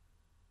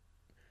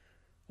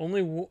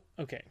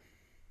okay.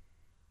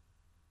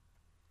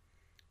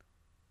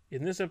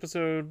 In this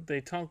episode,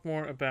 they talk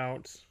more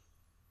about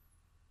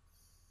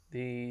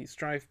the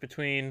strife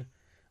between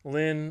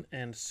Lin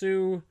and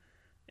Sue,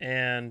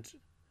 and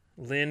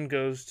Lin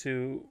goes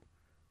to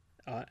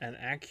an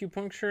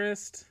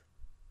acupuncturist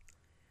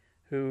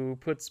who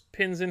puts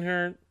pins in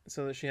her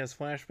so that she has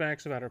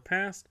flashbacks about her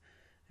past,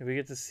 and we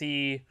get to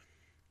see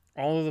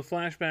all of the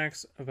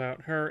flashbacks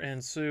about her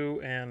and Sue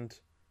and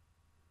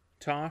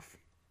Toph.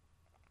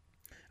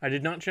 I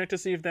did not check to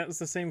see if that was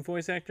the same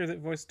voice actor that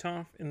voiced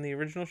Toph in the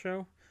original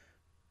show,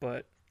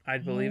 but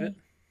I'd believe it.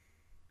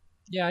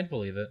 Yeah, I'd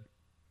believe it.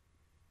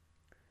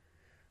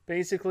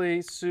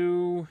 Basically,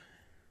 Sue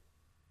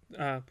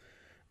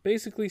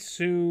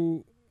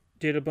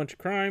did a bunch of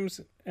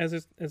crimes as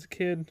a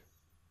kid.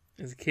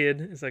 As a kid,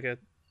 it's like a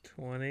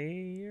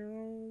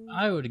 20-year-old.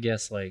 I would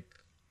guess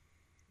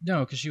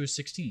no, because she was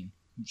 16.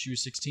 She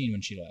was 16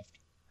 when she left.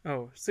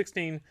 Oh,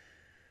 16.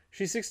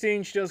 She's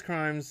 16. She does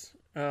crimes.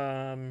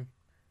 Lin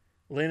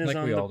is like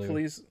on we the all do.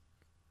 police.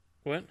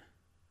 What?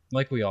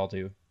 Like we all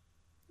do.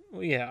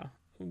 Well, yeah.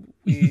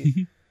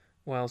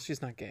 Well,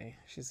 she's not gay.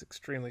 She's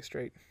extremely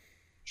straight.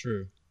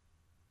 True.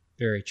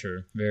 Very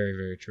true. Very,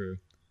 very true.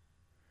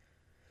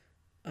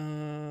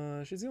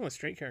 She's the only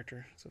straight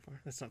character so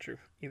far. That's not true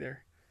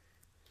either.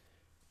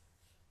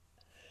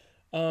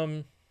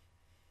 And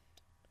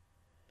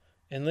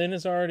Lin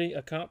is already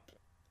a cop,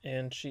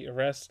 and she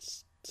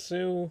arrests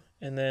Sue,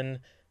 and then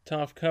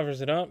Toph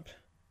covers it up,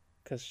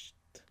 because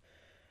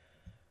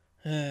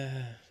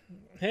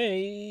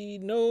hey,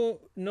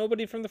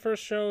 nobody from the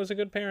first show is a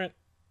good parent.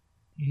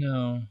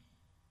 No.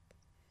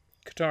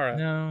 Katara.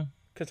 No.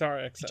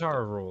 Katara accepted.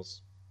 Katara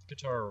rules.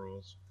 Katara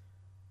rules.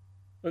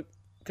 But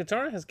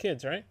Katara has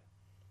kids, right?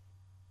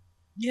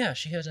 Yeah,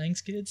 she has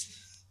Aang's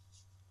kids.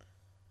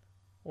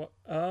 What?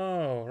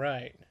 Oh,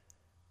 right.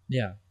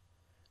 Yeah.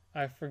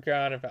 I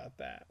forgot about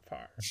that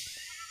part.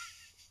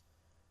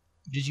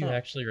 Did you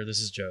actually, or this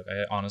is a joke?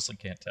 I honestly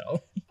can't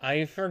tell.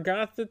 I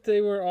forgot that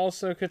they were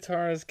also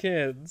Katara's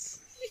kids.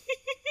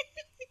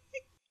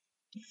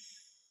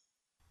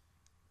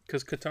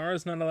 Because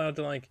Katara's not allowed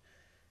to,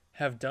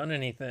 have done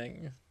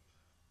anything.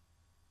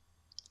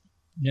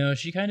 No,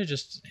 she kind of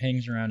just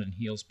hangs around and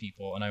heals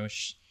people, and I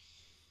wish,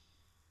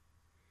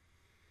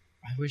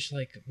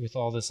 with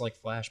all this,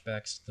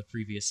 flashbacks to the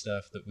previous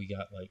stuff, that we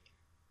got,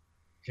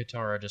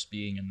 Katara just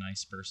being a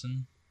nice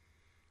person.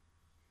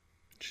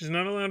 She's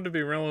not allowed to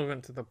be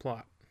relevant to the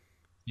plot.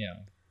 Yeah.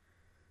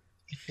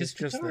 She's Because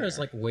just Katara is,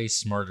 way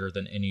smarter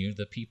than any of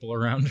the people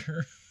around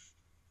her.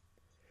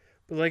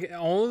 But,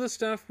 all of the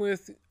stuff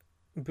with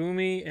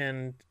Bumi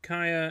and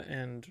Kaya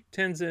and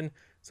Tenzin,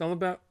 it's all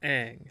about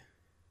Aang.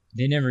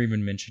 They never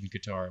even mentioned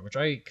Katara, which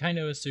I kind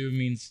of assume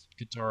means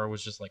Katara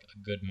was just, a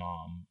good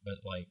mom. But,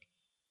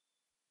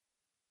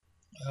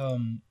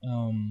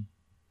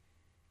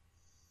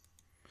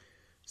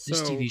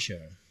 this TV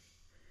show.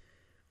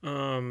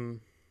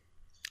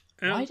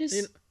 Why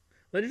does...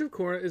 Legend of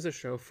Korra is a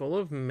show full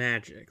of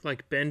magic,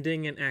 like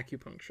bending and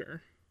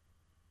acupuncture.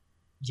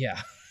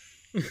 Yeah.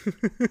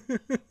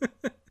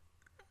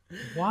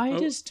 Why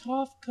does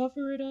Toph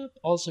cover it up?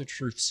 Also,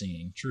 truth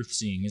seeing. Truth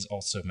seeing is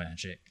also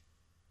magic.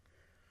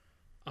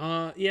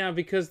 Yeah,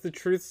 because the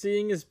truth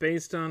seeing is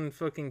based on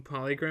fucking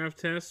polygraph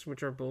tests,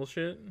 which are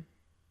bullshit.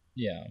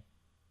 Yeah.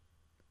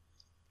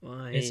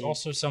 It's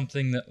also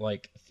something that,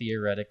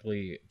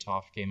 theoretically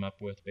Toph came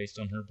up with based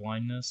on her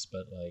blindness,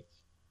 but,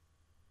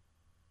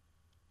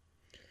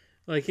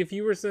 if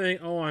you were saying,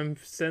 oh, I'm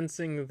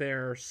sensing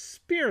their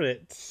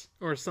spirits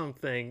or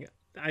something,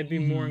 I'd be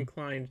more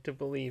inclined to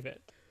believe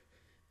it.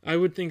 I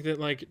would think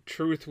that,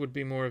 truth would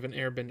be more of an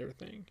airbender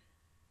thing.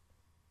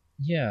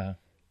 Yeah.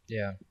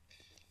 Yeah.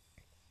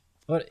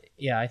 But,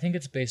 yeah, I think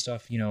it's based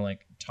off,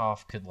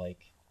 Toph could,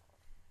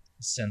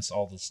 sense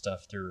all this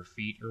stuff through her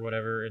feet or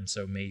whatever, and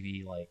so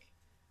maybe,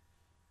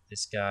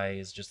 this guy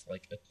is just,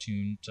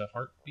 attuned to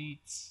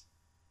heartbeats.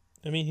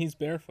 I mean, he's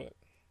barefoot.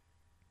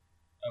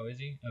 Oh, is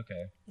he?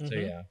 Okay. Mm-hmm. So,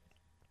 yeah.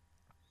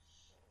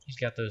 He's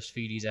got those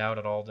feeties out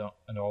at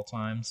all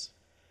times.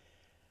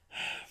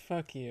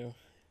 Fuck you.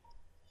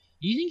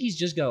 You think he's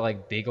just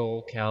got, big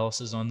old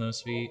calluses on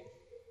those feet?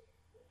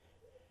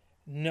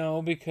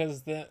 No,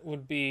 because that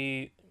would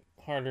be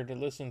harder to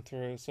listen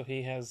through, so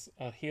he has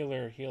a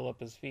healer heal up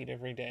his feet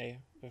every day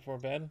before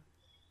bed.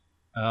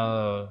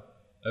 Oh,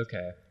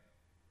 okay.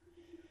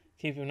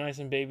 Keep him nice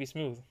and baby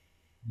smooth.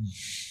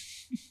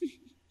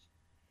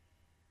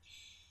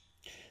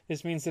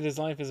 This means that his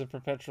life is a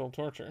perpetual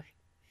torture.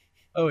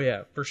 Oh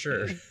yeah, for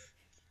sure.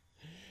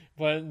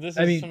 But this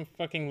I is mean, some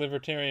fucking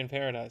libertarian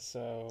paradise,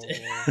 so...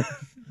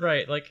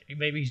 right, like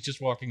maybe he's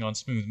just walking on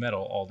smooth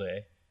metal all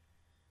day,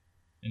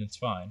 and it's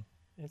fine.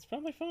 It's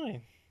probably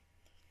fine.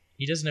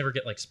 He doesn't ever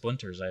get like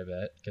splinters, I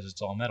bet, because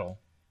it's all metal.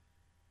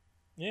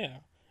 Yeah.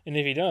 And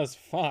if he does,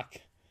 fuck.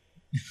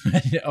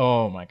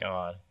 Oh my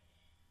god.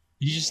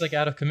 He's just like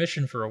out of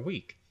commission for a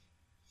week.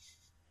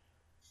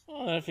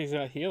 Well, if he's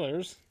got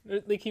healers.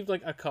 They keep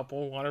like a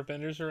couple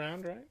waterbenders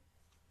around, right?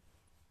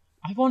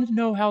 I want to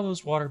know how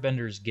those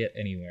waterbenders get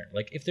anywhere.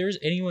 Like, if there's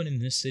anyone in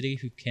this city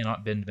who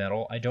cannot bend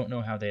metal, I don't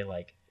know how they,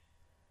 like,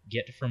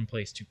 get from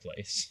place to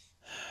place.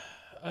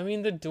 I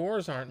mean, the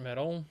doors aren't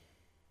metal.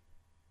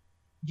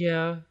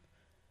 Yeah.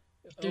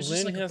 There's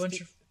just like a bunch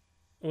of...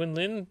 When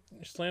Lynn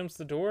slams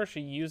the door,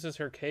 she uses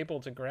her cable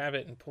to grab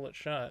it and pull it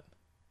shut.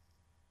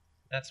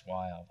 That's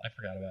wild. I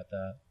forgot about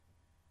that.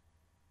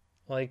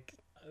 Like,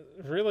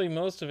 really,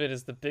 most of it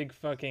is the big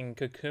fucking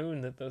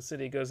cocoon that the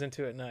city goes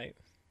into at night.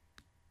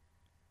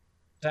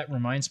 That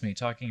reminds me,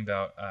 talking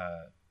about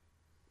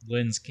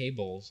Lynn's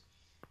cables,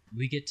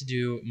 we get to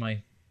do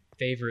my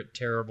favorite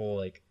terrible,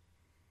 like,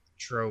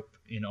 trope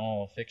in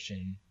all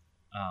fiction.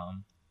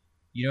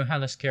 You know how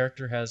this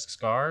character has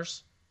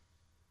scars?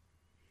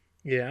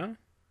 Yeah?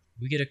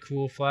 We get a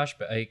cool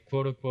flashback, a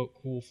quote-unquote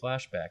cool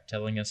flashback,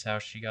 telling us how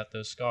she got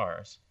those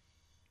scars.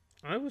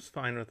 I was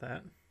fine with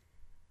that.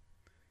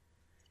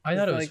 I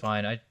thought it was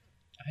fine. I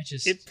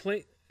just...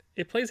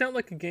 It plays out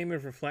like a game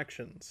of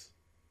Reflections.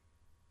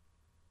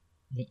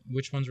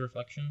 Which one's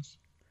Reflections?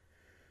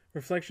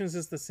 Reflections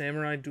is the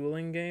samurai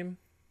dueling game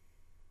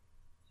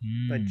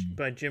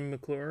by Jim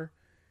McClure.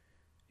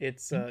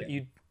 It's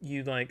Okay.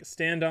 you like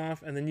stand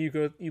off and then you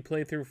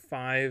play through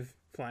 5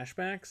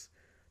 flashbacks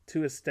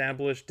to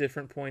establish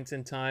different points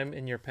in time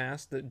in your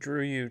past that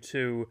drew you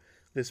to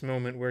this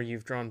moment where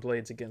you've drawn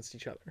blades against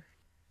each other.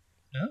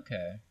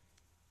 Okay.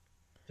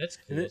 That's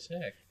cool as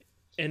heck.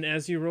 And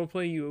as you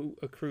roleplay, you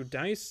accrue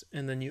dice,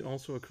 and then you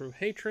also accrue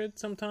hatred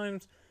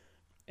sometimes.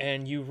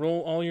 And you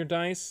roll all your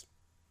dice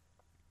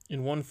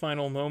in one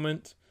final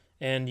moment,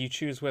 and you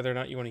choose whether or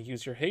not you want to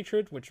use your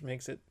hatred, which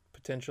makes it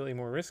potentially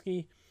more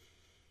risky,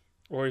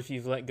 or if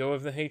you've let go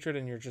of the hatred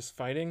and you're just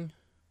fighting,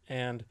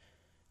 and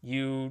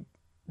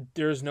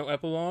there's no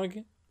epilogue.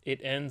 It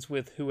ends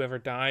with whoever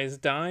dies,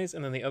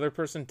 and then the other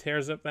person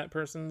tears up that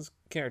person's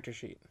character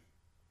sheet.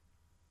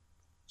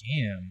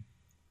 Damn.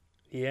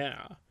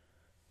 Yeah.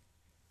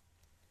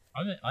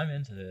 I'm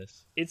into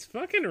this. It's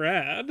fucking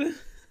rad.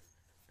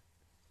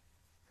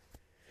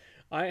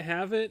 I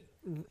have it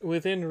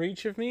within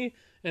reach of me,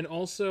 and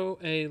also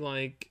a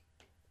like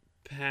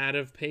pad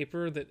of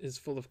paper that is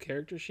full of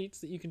character sheets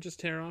that you can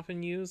just tear off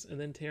and use, and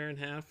then tear in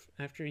half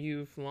after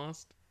you've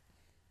lost.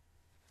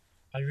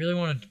 I really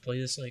wanted to play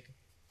this like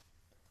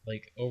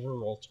over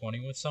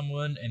Roll20 with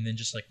someone, and then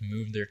just like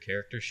move their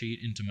character sheet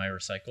into my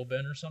recycle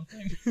bin or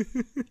something.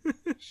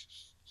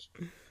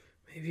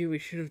 Maybe we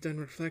should have done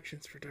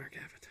Reflections for Dark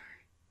Avatar.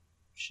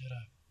 Shut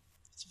up.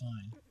 It's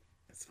fine.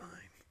 It's fine.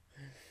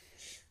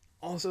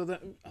 Also,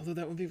 although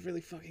that would be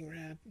really fucking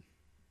rad.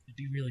 It'd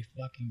be really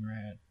fucking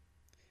rad.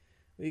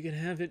 We could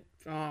have it.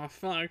 Oh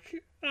fuck.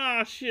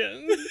 Oh shit.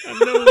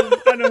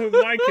 I know who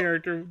my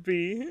character would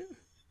be.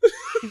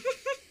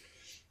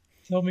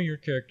 Tell me your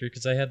character,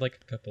 because I had like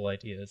a couple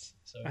ideas.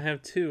 So I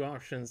have 2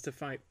 options to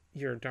fight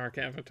your Dark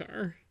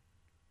Avatar.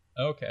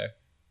 Okay.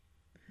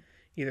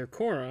 Either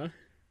Korra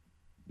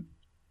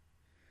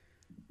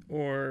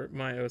or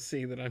my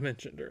OC that I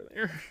mentioned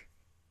earlier.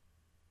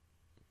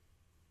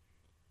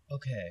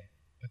 Okay.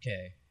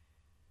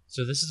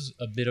 So this is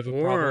a bit of a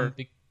Or problem.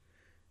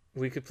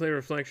 we could play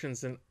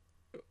Reflections and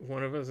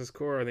one of us is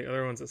Korra and the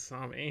other one's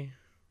Asami.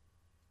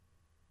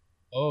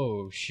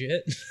 Oh,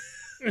 shit.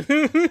 I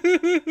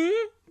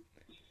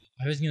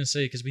was going to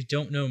say, because we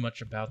don't know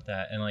much about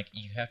that, and like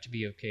you have to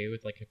be okay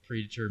with like a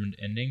predetermined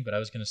ending, but I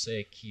was going to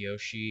say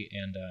Kyoshi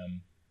and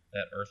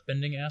that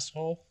earthbending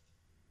asshole.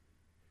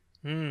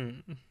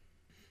 None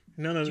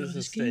of Dude, this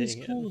this is game is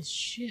staying cool in. as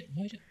shit.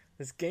 Why do...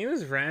 This game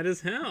is rad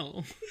as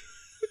hell.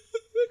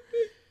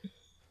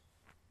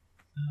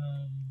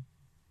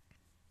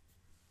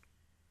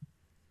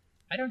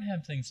 I don't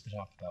have things to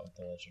talk about with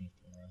The Legend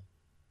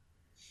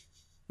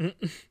of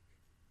Korra.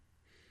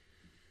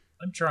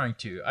 I'm trying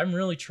to. I'm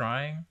really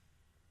trying,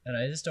 and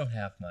I just don't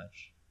have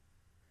much.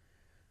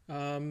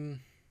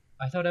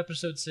 I thought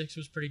episode 6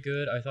 was pretty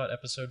good. I thought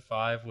episode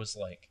 5 was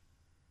like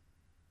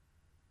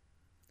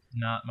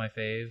not my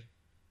fave.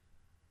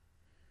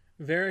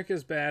 Varric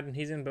is bad and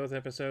he's in both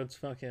episodes.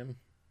 Fuck him.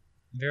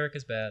 Varric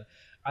is bad.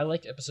 I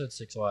liked episode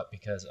 6 a lot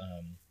because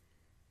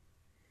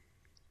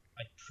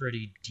I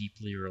pretty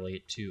deeply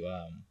relate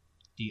to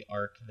the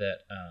arc that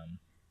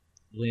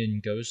Lynn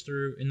goes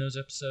through in those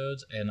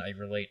episodes, and I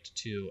relate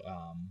to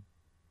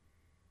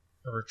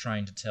her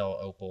trying to tell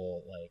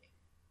Opal, like,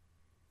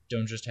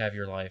 don't just have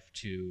your life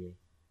to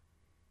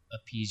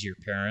appease your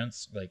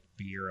parents, like,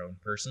 be your own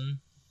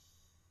person.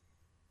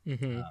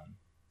 Mm-hmm.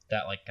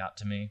 That, like, got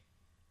to me.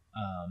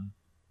 Um,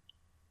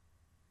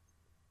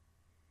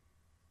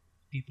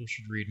 People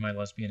should read My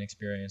Lesbian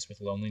Experience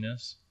with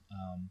Loneliness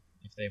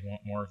if they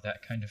want more of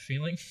that kind of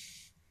feeling.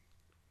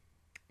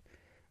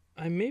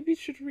 I maybe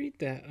should read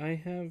that.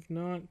 I have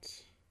not.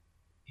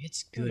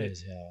 It's good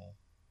as hell.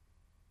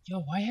 Yo,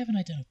 why haven't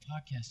I done a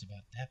podcast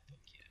about that book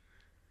yet?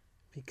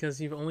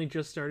 Because you've only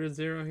just started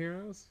Zero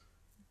Heroes?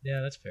 Yeah,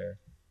 that's fair.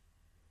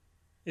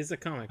 It's a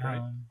comic,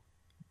 right?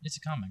 It's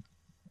a comic.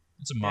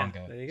 It's a manga.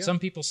 Yeah, there you go. Some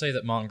people say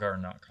that manga are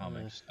not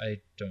comics. I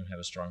don't have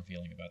a strong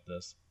feeling about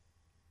this.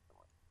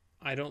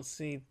 I don't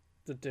see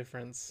the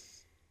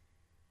difference.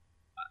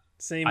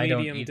 Same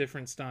medium,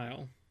 different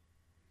style.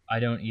 I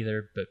don't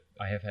either, but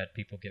I have had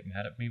people get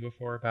mad at me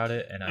before about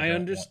it, and I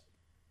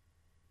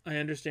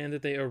understand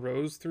that they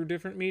arose through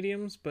different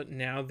mediums, but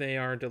now they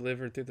are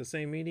delivered through the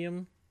same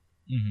medium.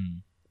 Mm-hmm.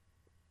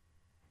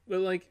 But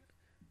like,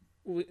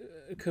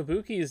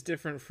 kabuki is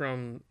different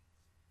from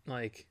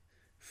like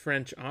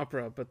French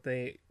opera, but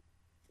they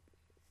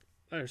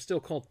are still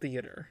called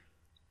theater.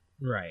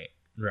 Right.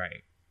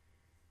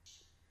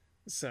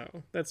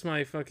 So that's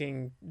my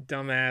fucking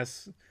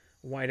dumbass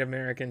white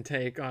American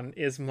take on,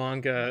 is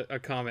manga a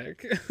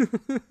comic?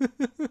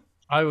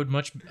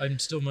 I'm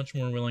still much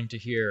more willing to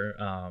hear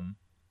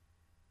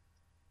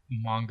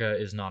manga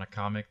is not a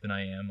comic than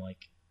I am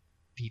like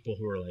people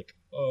who are like,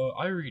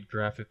 I read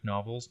graphic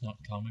novels, not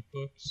comic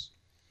books.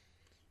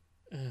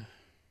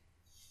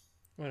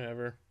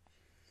 Whatever.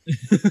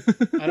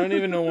 I don't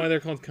even know why they're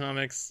called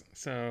comics,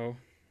 so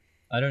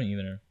I don't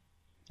either.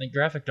 Like,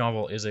 graphic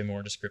novel is a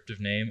more descriptive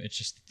name. It's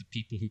just that the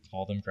people who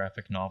call them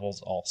graphic novels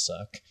all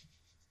suck.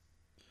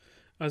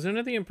 I was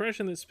under the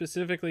impression that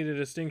specifically the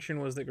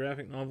distinction was that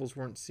graphic novels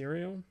weren't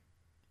serial.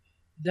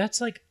 That's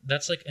like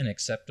an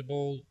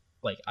acceptable,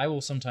 like, I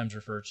will sometimes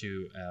refer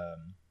to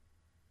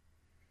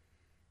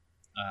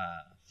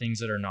things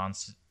that are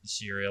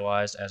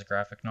non-serialized as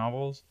graphic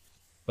novels,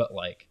 but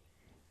like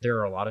there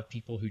are a lot of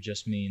people who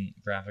just mean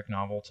graphic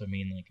novel to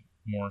mean like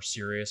more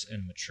serious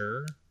and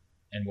mature,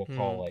 and will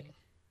call like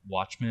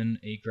Watchmen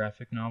a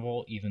graphic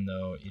novel even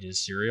though it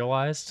is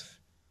serialized.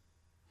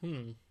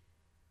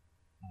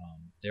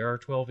 There are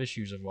 12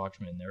 issues of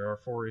Watchmen. There are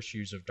 4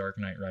 issues of Dark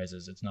Knight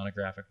Rises. It's not a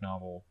graphic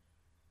novel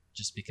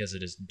just because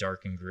it is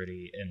dark and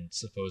gritty and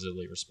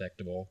supposedly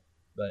respectable.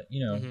 But,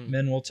 you know,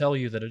 men will tell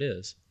you that it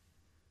is.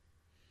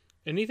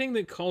 Anything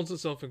that calls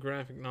itself a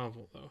graphic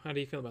novel, though, how do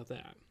you feel about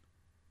that?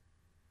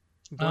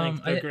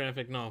 Blank the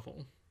graphic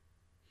novel.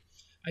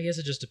 I guess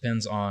it just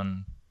depends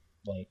on,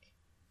 like...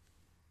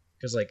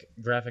 Because, like,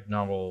 graphic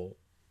novel,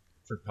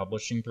 for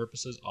publishing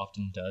purposes,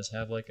 often does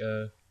have, like,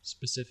 a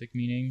specific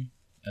meaning,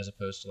 as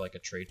opposed to, like, a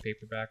trade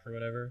paperback or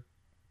whatever.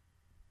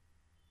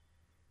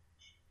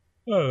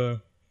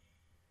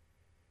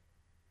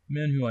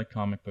 Men who like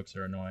comic books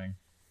are annoying.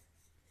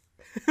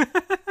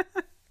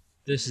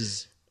 This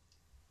is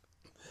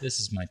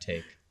my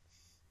take.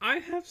 I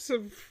have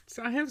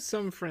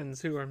some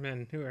friends who are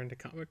men who are into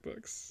comic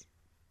books.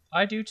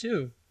 I do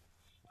too.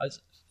 I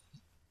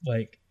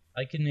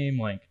can name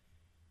like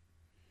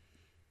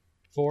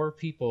 4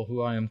 people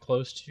who I am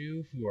close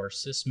to who are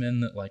cis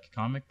men that like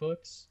comic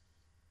books,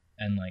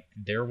 and like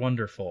they're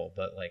wonderful.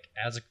 But like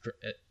as a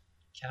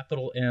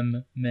capital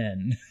M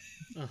men.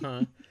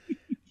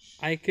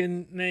 I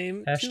can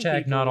name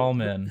 # not all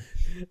men.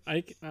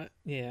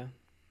 Yeah.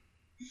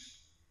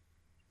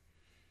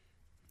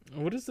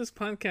 What does this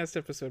podcast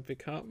episode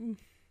become?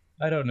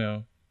 I don't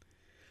know.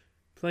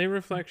 Play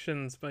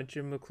Reflections by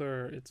Jim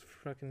McClure. It's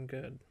fucking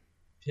good.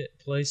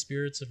 Play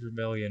Spirits of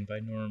Rebellion by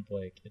Norman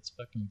Blake. It's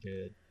fucking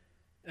good.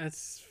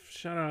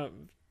 Shut up.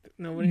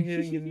 Nobody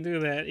can do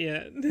that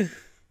yet.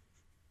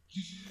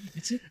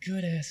 It's a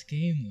good ass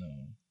game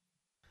though.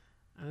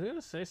 I was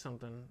gonna say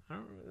something.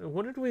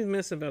 What did we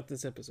miss about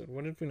this episode?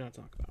 What did we not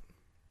talk about?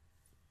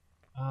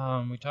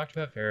 We talked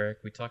about Varric.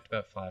 We talked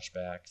about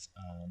flashbacks.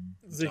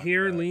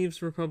 Zahir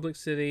leaves Republic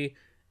City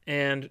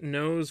and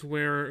knows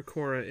where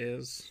Korra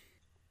is.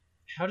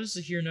 How does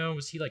Zahir know?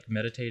 Was he like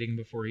meditating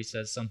before he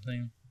says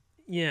something?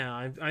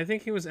 Yeah, I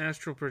think he was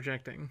astral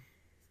projecting.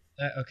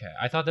 Okay,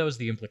 I thought that was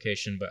the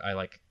implication, but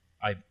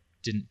I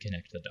didn't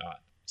connect the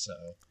dot. So,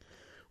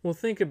 well,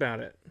 think about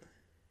it.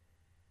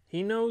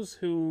 He knows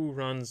who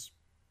runs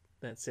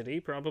that city,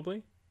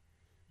 probably.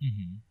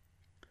 Mm-hmm.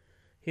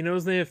 He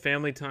knows they have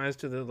family ties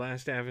to the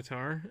last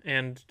Avatar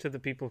and to the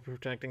people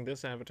protecting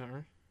this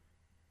Avatar.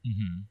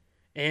 Mm-hmm.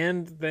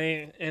 And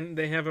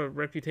they have a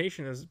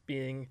reputation of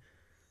being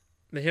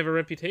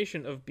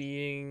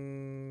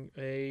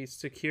a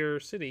secure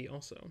city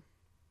also.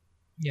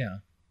 Yeah.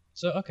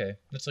 So okay,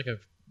 that's like a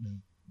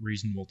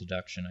reasonable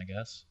deduction, I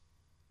guess.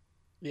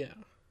 Yeah.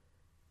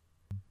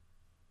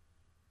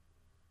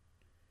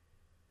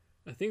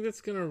 I think that's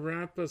going to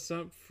wrap us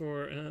up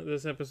for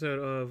this episode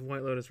of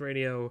White Lotus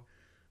Radio.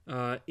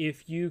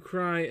 If you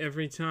cry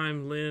every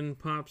time Lynn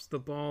pops the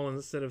ball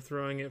instead of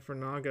throwing it for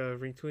Naga,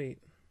 retweet.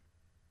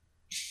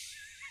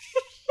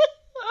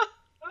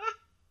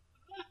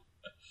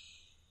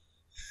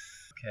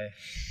 Okay.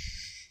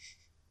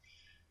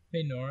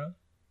 Hey, Nora.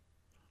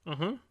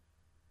 Uh-huh.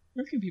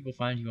 Where can people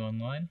find you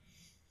online?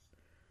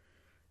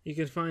 You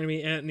can find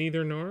me at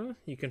Neither Nora.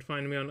 You can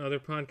find me on other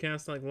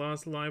podcasts like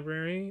Lost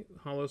Library,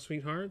 Hollow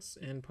Sweethearts,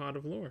 and Pod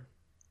of Lore.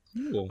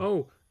 Cool.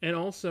 Oh, and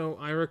also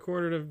I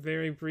recorded a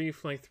very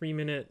brief, like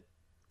 3-minute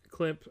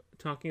clip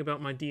talking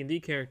about my D&D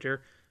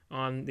character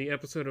on the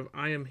episode of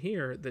I Am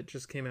Here that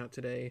just came out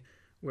today,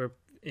 where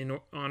in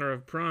honor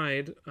of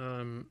Pride,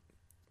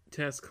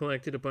 Tess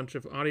collected a bunch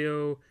of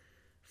audio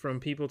from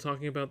people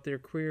talking about their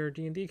queer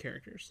D&D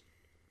characters.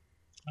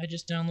 I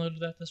just downloaded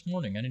that this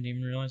morning. I didn't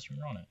even realize you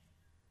were on it.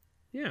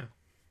 Yeah.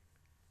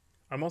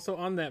 I'm also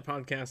on that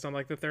podcast on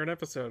like the 3rd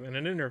episode in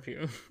an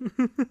interview.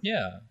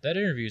 Yeah, that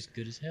interview is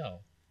good as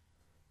hell.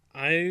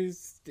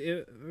 It's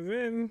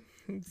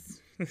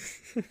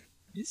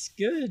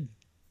good.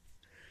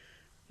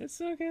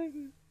 It's okay.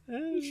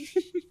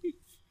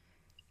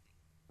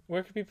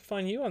 Where can people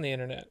find you on the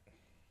internet?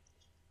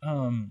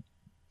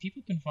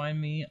 People can find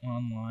me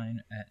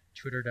online at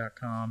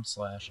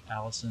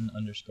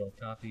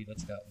twitter.com/Allison_coffee.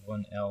 That's got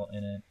one L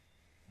in it.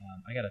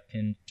 I got a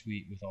pinned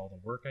tweet with all the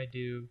work I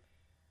do.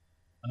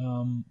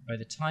 By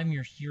the time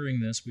you're hearing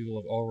this, we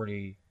will have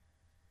already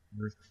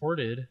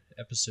recorded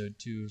episode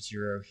 2 of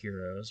Zero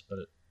Heroes, but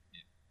it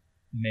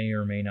may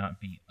or may not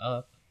be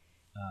up.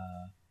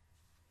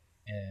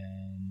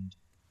 And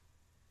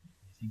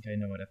I think I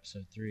know what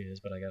episode 3 is,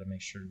 but I gotta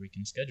make sure we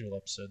can schedule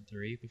episode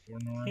 3 before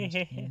Nora has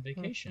to go on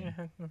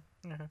vacation.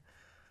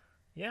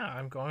 Yeah,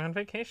 I'm going on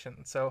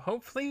vacation. So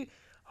hopefully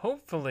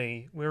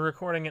we're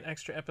recording an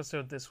extra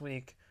episode this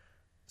week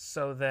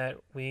so that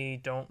we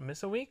don't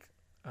miss a week.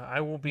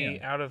 I will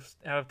be out of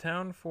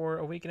town for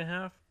a week and a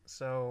half,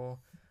 so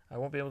I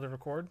won't be able to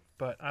record,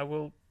 but I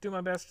will do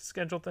my best to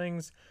schedule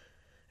things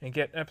and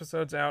get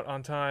episodes out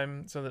on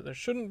time so that there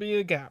shouldn't be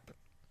a gap.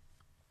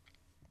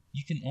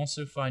 You can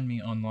also find me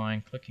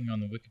online clicking on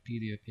the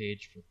Wikipedia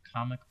page for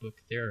comic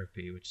book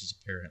therapy, which is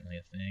apparently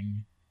a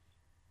thing.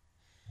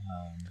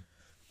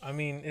 I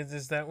mean,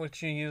 is that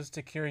what you use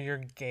to cure your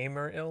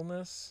gamer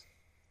illness?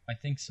 I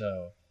think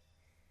so.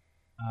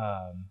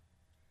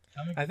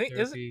 Comic I book think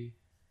therapy.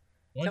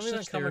 One tell me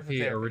such that comic book therapy,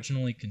 therapy.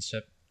 originally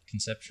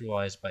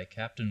conceptualized by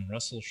Captain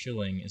Russell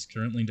Schilling, is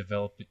currently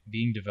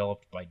being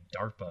developed by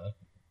DARPA.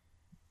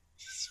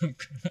 So,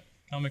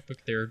 comic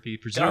book therapy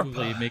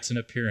presumably DARPA. makes an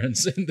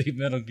appearance in the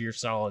Metal Gear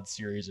Solid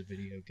series of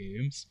video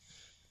games.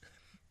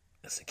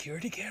 A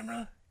security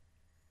camera?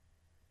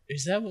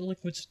 Is that what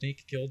Liquid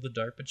Snake killed the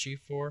DARPA chief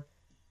for?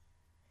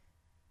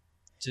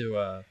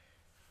 To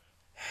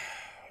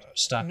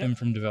stop him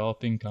from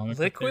developing comic book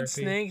Liquid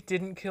therapy? Snake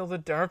didn't kill the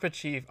DARPA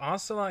chief.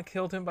 Ocelot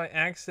killed him by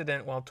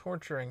accident while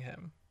torturing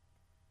him.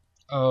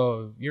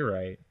 Oh, you're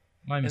right.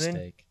 My And then-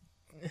 mistake.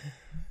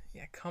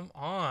 Yeah, come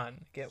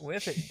on. Get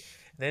with it.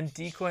 Then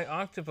Decoy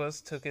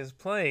Octopus took his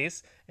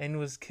place and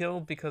was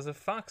killed because of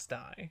fox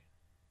dye.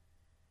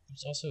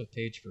 There's also a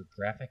page for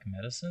graphic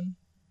medicine?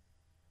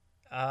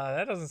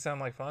 That doesn't sound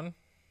like fun.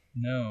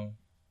 No.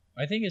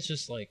 I think it's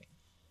just like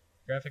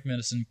graphic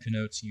medicine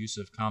connotes use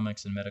of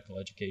comics in medical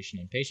education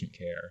and patient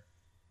care.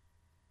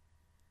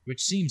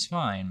 Which seems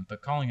fine,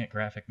 but calling it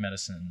graphic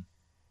medicine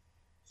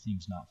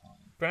seems not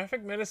fine.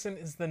 Graphic medicine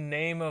is the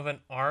name of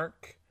an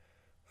arc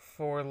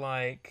for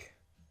like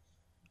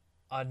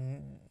a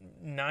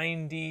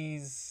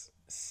 90s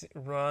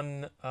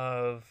run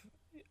of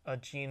a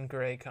Jean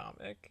Grey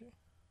comic.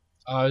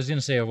 I was going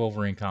to say a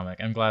Wolverine comic.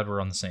 I'm glad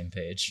we're on the same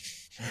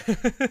page.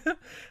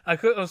 I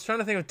was trying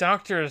to think of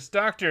doctors.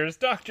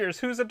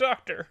 Who's a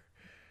doctor?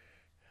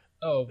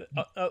 Oh,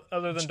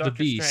 Other than the Doctor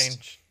Beast.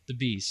 Strange. The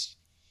Beast.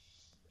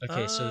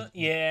 Okay, so...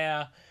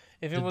 Yeah.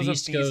 If it the was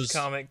Beast a Beast goes-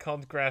 comic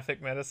called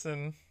Graphic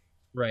Medicine.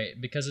 Right,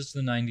 because it's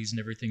the 90s and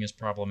everything is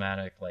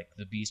problematic, like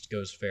the Beast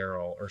goes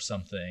feral or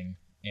something,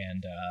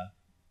 and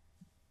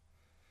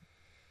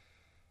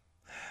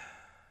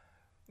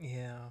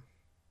Yeah.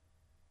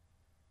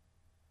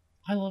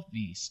 I love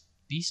Beast.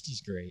 Beast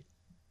is great.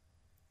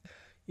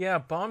 Yeah,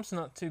 Bomb's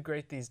not too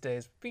great these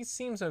days. Beast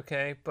seems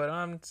okay, but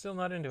I'm still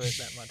not into it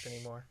that much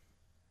anymore.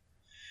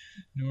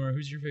 Nora,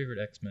 who's your favorite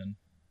X-Men?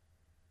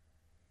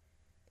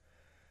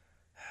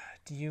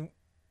 Do you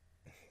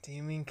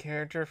mean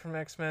character from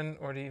X-Men,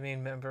 or do you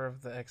mean member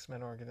of the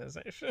X-Men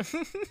organization?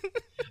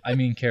 I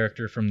mean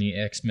character from the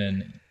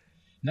X-Men,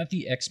 not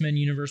the X-Men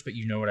universe, but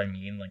you know what I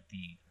mean, like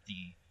the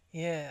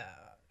Yeah,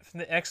 from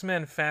the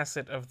X-Men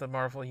facet of the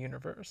Marvel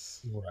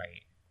universe.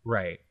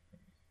 right.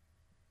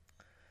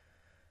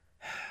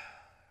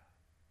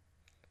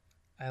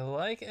 I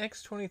like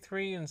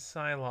X-23 and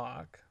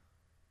Psylocke.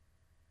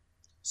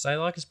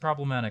 Psylocke is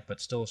problematic, but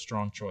still a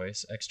strong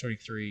choice.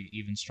 X-23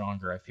 even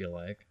stronger, I feel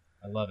like.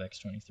 I love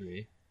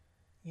X-23.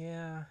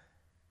 Yeah.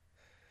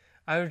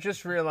 I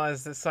just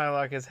realized that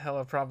Psylocke is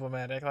hella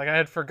problematic. Like, I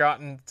had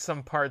forgotten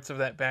some parts of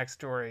that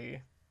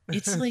backstory.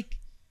 It's like,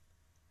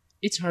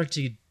 it's hard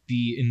to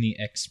be in the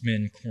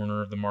X-Men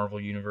corner of the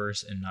Marvel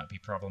universe and not be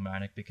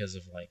problematic because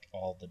of like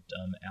all the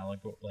dumb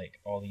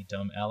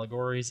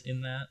allegories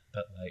in that.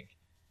 But like,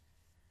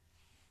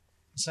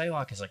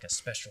 Psylocke is like a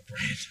special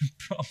brand of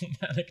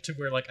problematic to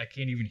where like I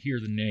can't even hear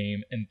the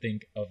name and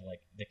think of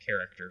like the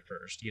character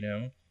first, you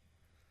know?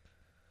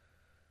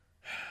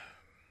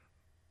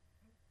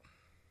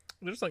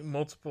 there's like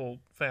multiple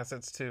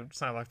facets to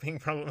Psylocke being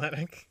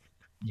problematic.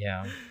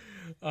 Yeah.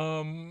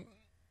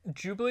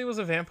 Jubilee was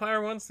a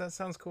vampire once. That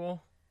sounds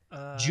cool.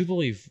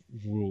 Jubilee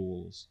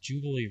rules.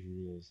 Jubilee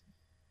rules.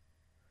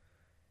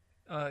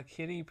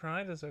 Kitty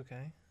Pryde is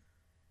okay.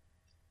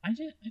 I've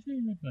never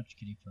read much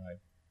Kitty Pryde.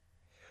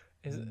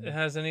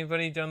 Has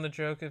anybody done the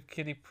joke of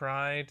Kitty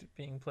Pryde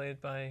being played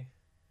by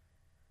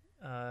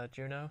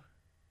Juno?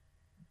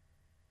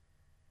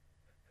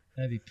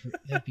 That'd be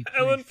pretty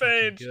Ellen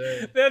Page.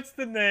 good. That's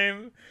the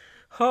name.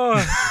 Oh.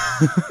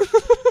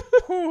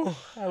 Whew.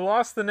 I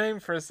lost the name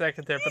for a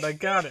second there, but I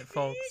got it,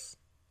 folks.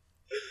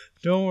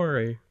 Don't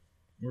worry,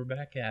 we're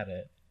back at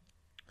it.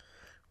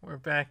 We're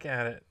back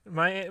at it.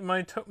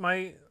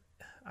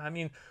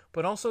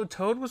 But also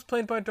Toad was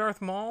played by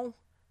Darth Maul.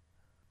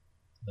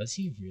 Was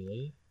he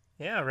really?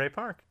 Yeah, Ray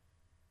Park.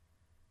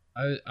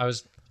 I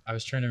was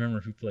trying to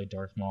remember who played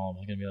Darth Maul.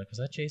 I'm gonna be like, was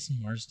that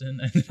Jason Marsden?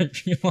 And then I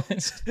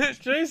realized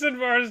Jason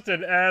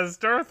Marsden as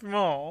Darth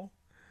Maul.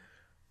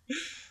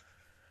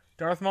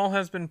 Darth Maul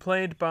has been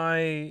played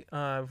by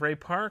Ray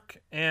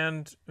Park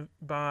and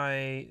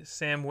by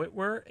Sam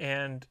Witwer,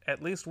 and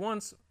at least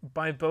once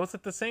by both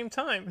at the same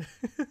time.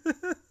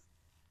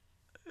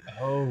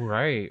 Oh,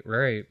 right.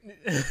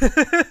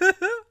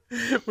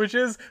 Which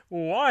is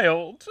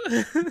wild.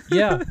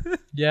 Yeah,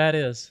 it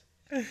is.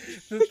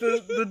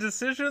 The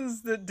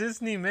decisions that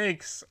Disney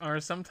makes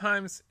are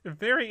sometimes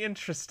very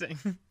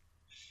interesting.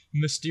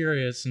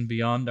 Mysterious and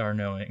beyond our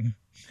knowing.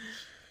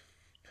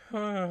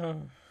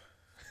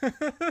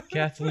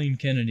 Kathleen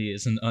Kennedy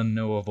is an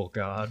unknowable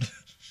god.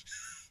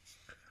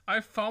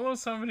 I follow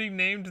somebody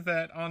named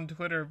that on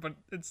Twitter, but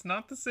it's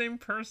not the same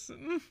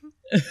person.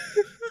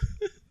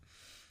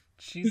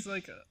 She's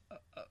like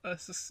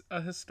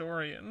a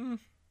historian.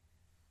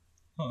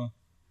 Huh.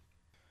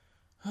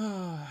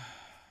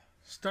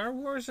 Star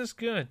Wars is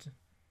good.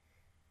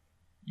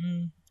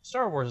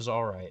 Star Wars is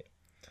alright.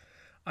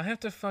 I have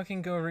to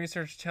fucking go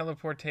research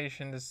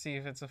teleportation to see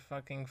if it's a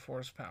fucking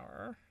force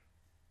power.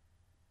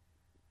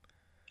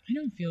 I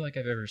don't feel like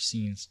I've ever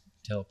seen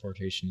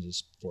teleportation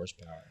as force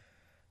power.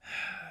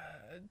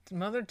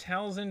 Mother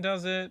Talzin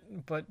does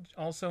it, but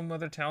also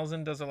Mother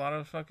Talzin does a lot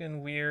of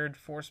fucking weird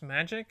force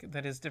magic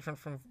that is different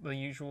from the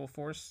usual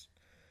force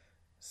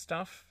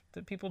stuff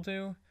that people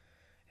do.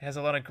 It has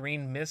a lot of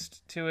green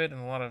mist to it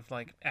and a lot of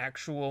like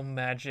actual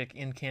magic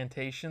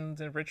incantations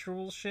and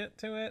ritual shit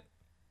to it.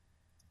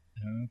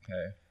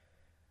 Okay.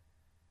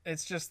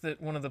 It's just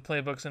that one of the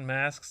playbooks in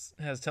Masks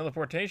has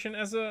teleportation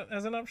as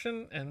an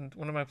option, and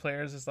one of my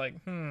players is like,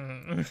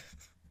 and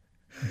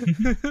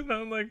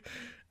I'm like,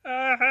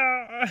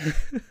 How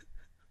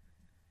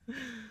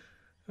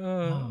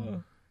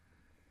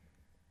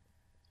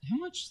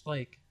much,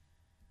 like...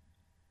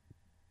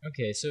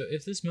 Okay, so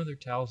if this Mother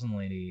Talzin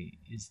lady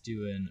is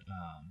doing,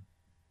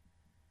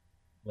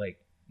 like,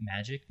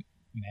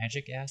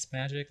 magic-ass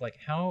magic, like,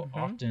 how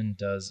often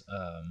does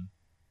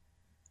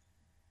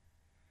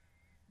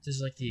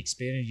like the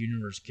expanded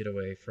universe get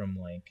away from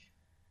like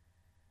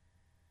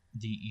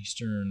the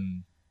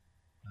Eastern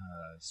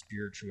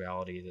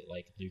spirituality that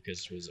like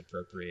Lucas was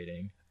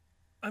appropriating?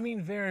 I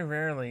mean, very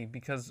rarely,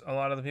 because a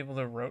lot of the people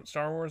that wrote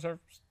Star Wars are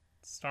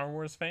Star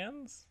Wars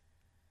fans.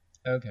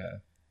 Okay.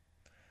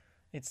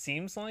 It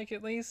seems like,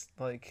 at least,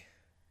 like,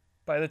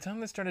 by the time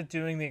they started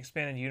doing the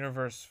expanded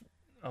universe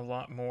a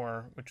lot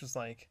more, which was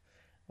like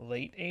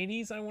late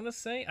 80s, I want to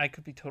say. I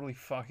could be totally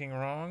fucking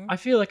wrong. I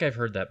feel like I've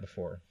heard that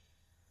before.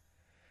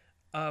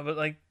 But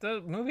like the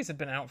movies had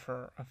been out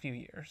for a few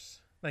years.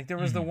 Like there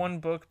was the one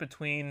book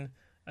between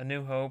A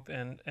New Hope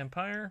and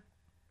Empire,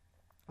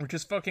 which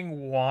is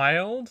fucking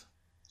wild.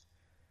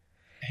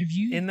 Have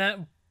you? In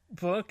that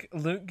book,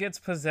 Luke gets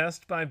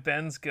possessed by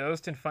Ben's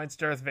ghost and fights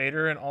Darth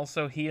Vader, and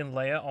also he and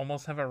Leia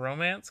almost have a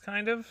romance,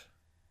 kind of.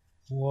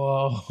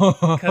 Whoa.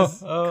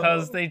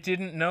 Because they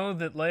didn't know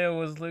that Leia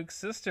was Luke's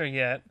sister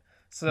yet.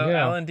 So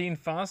Alan Dean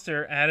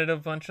Foster added a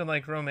bunch of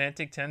like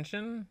romantic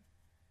tension.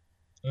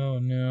 Oh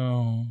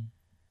no.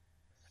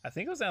 I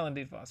think it was Alan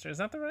Dean Foster. Is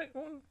that the right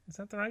one? Is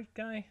that the right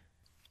guy?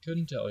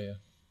 Couldn't tell you.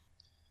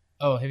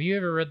 Oh, have you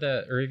ever read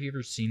that, or have you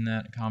ever seen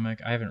that comic?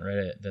 I haven't read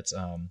it. That's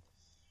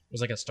was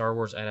like a Star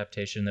Wars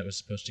adaptation that was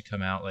supposed to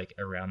come out like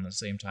around the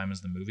same time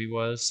as the movie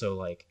was. So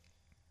like,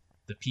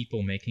 the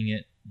people making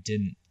it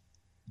didn't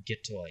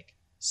get to like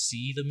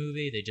see the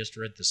movie. They just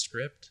read the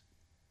script.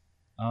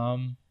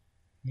 When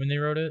they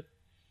wrote it.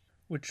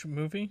 Which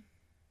movie?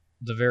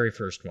 The very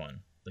first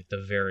one. Like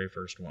the very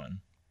first one.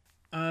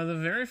 The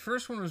very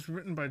first one was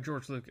written by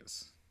George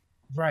Lucas.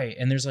 Right,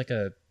 and there's like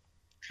a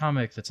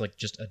comic that's like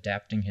just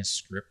adapting his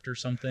script or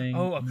something.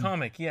 Oh, a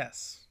comic,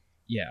 yes.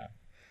 Yeah.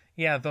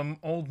 Yeah, the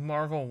old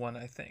Marvel one,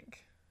 I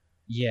think.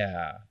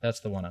 Yeah,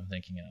 that's the one I'm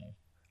thinking of.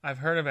 I've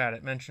heard about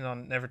it mentioned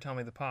on Never Tell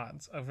Me the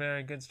Pods, a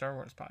very good Star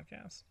Wars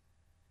podcast.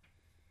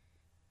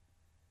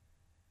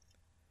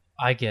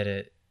 I get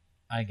it.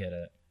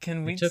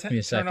 Can we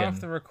turn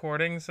off the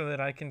recording so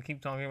that I can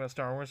keep talking about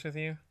Star Wars with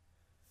you?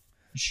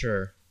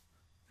 Sure.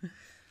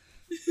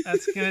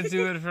 That's going to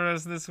do it for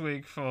us this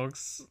week,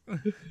 folks.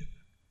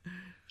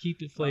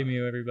 Keep it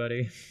flameo,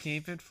 everybody.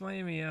 Keep it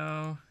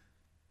flameo.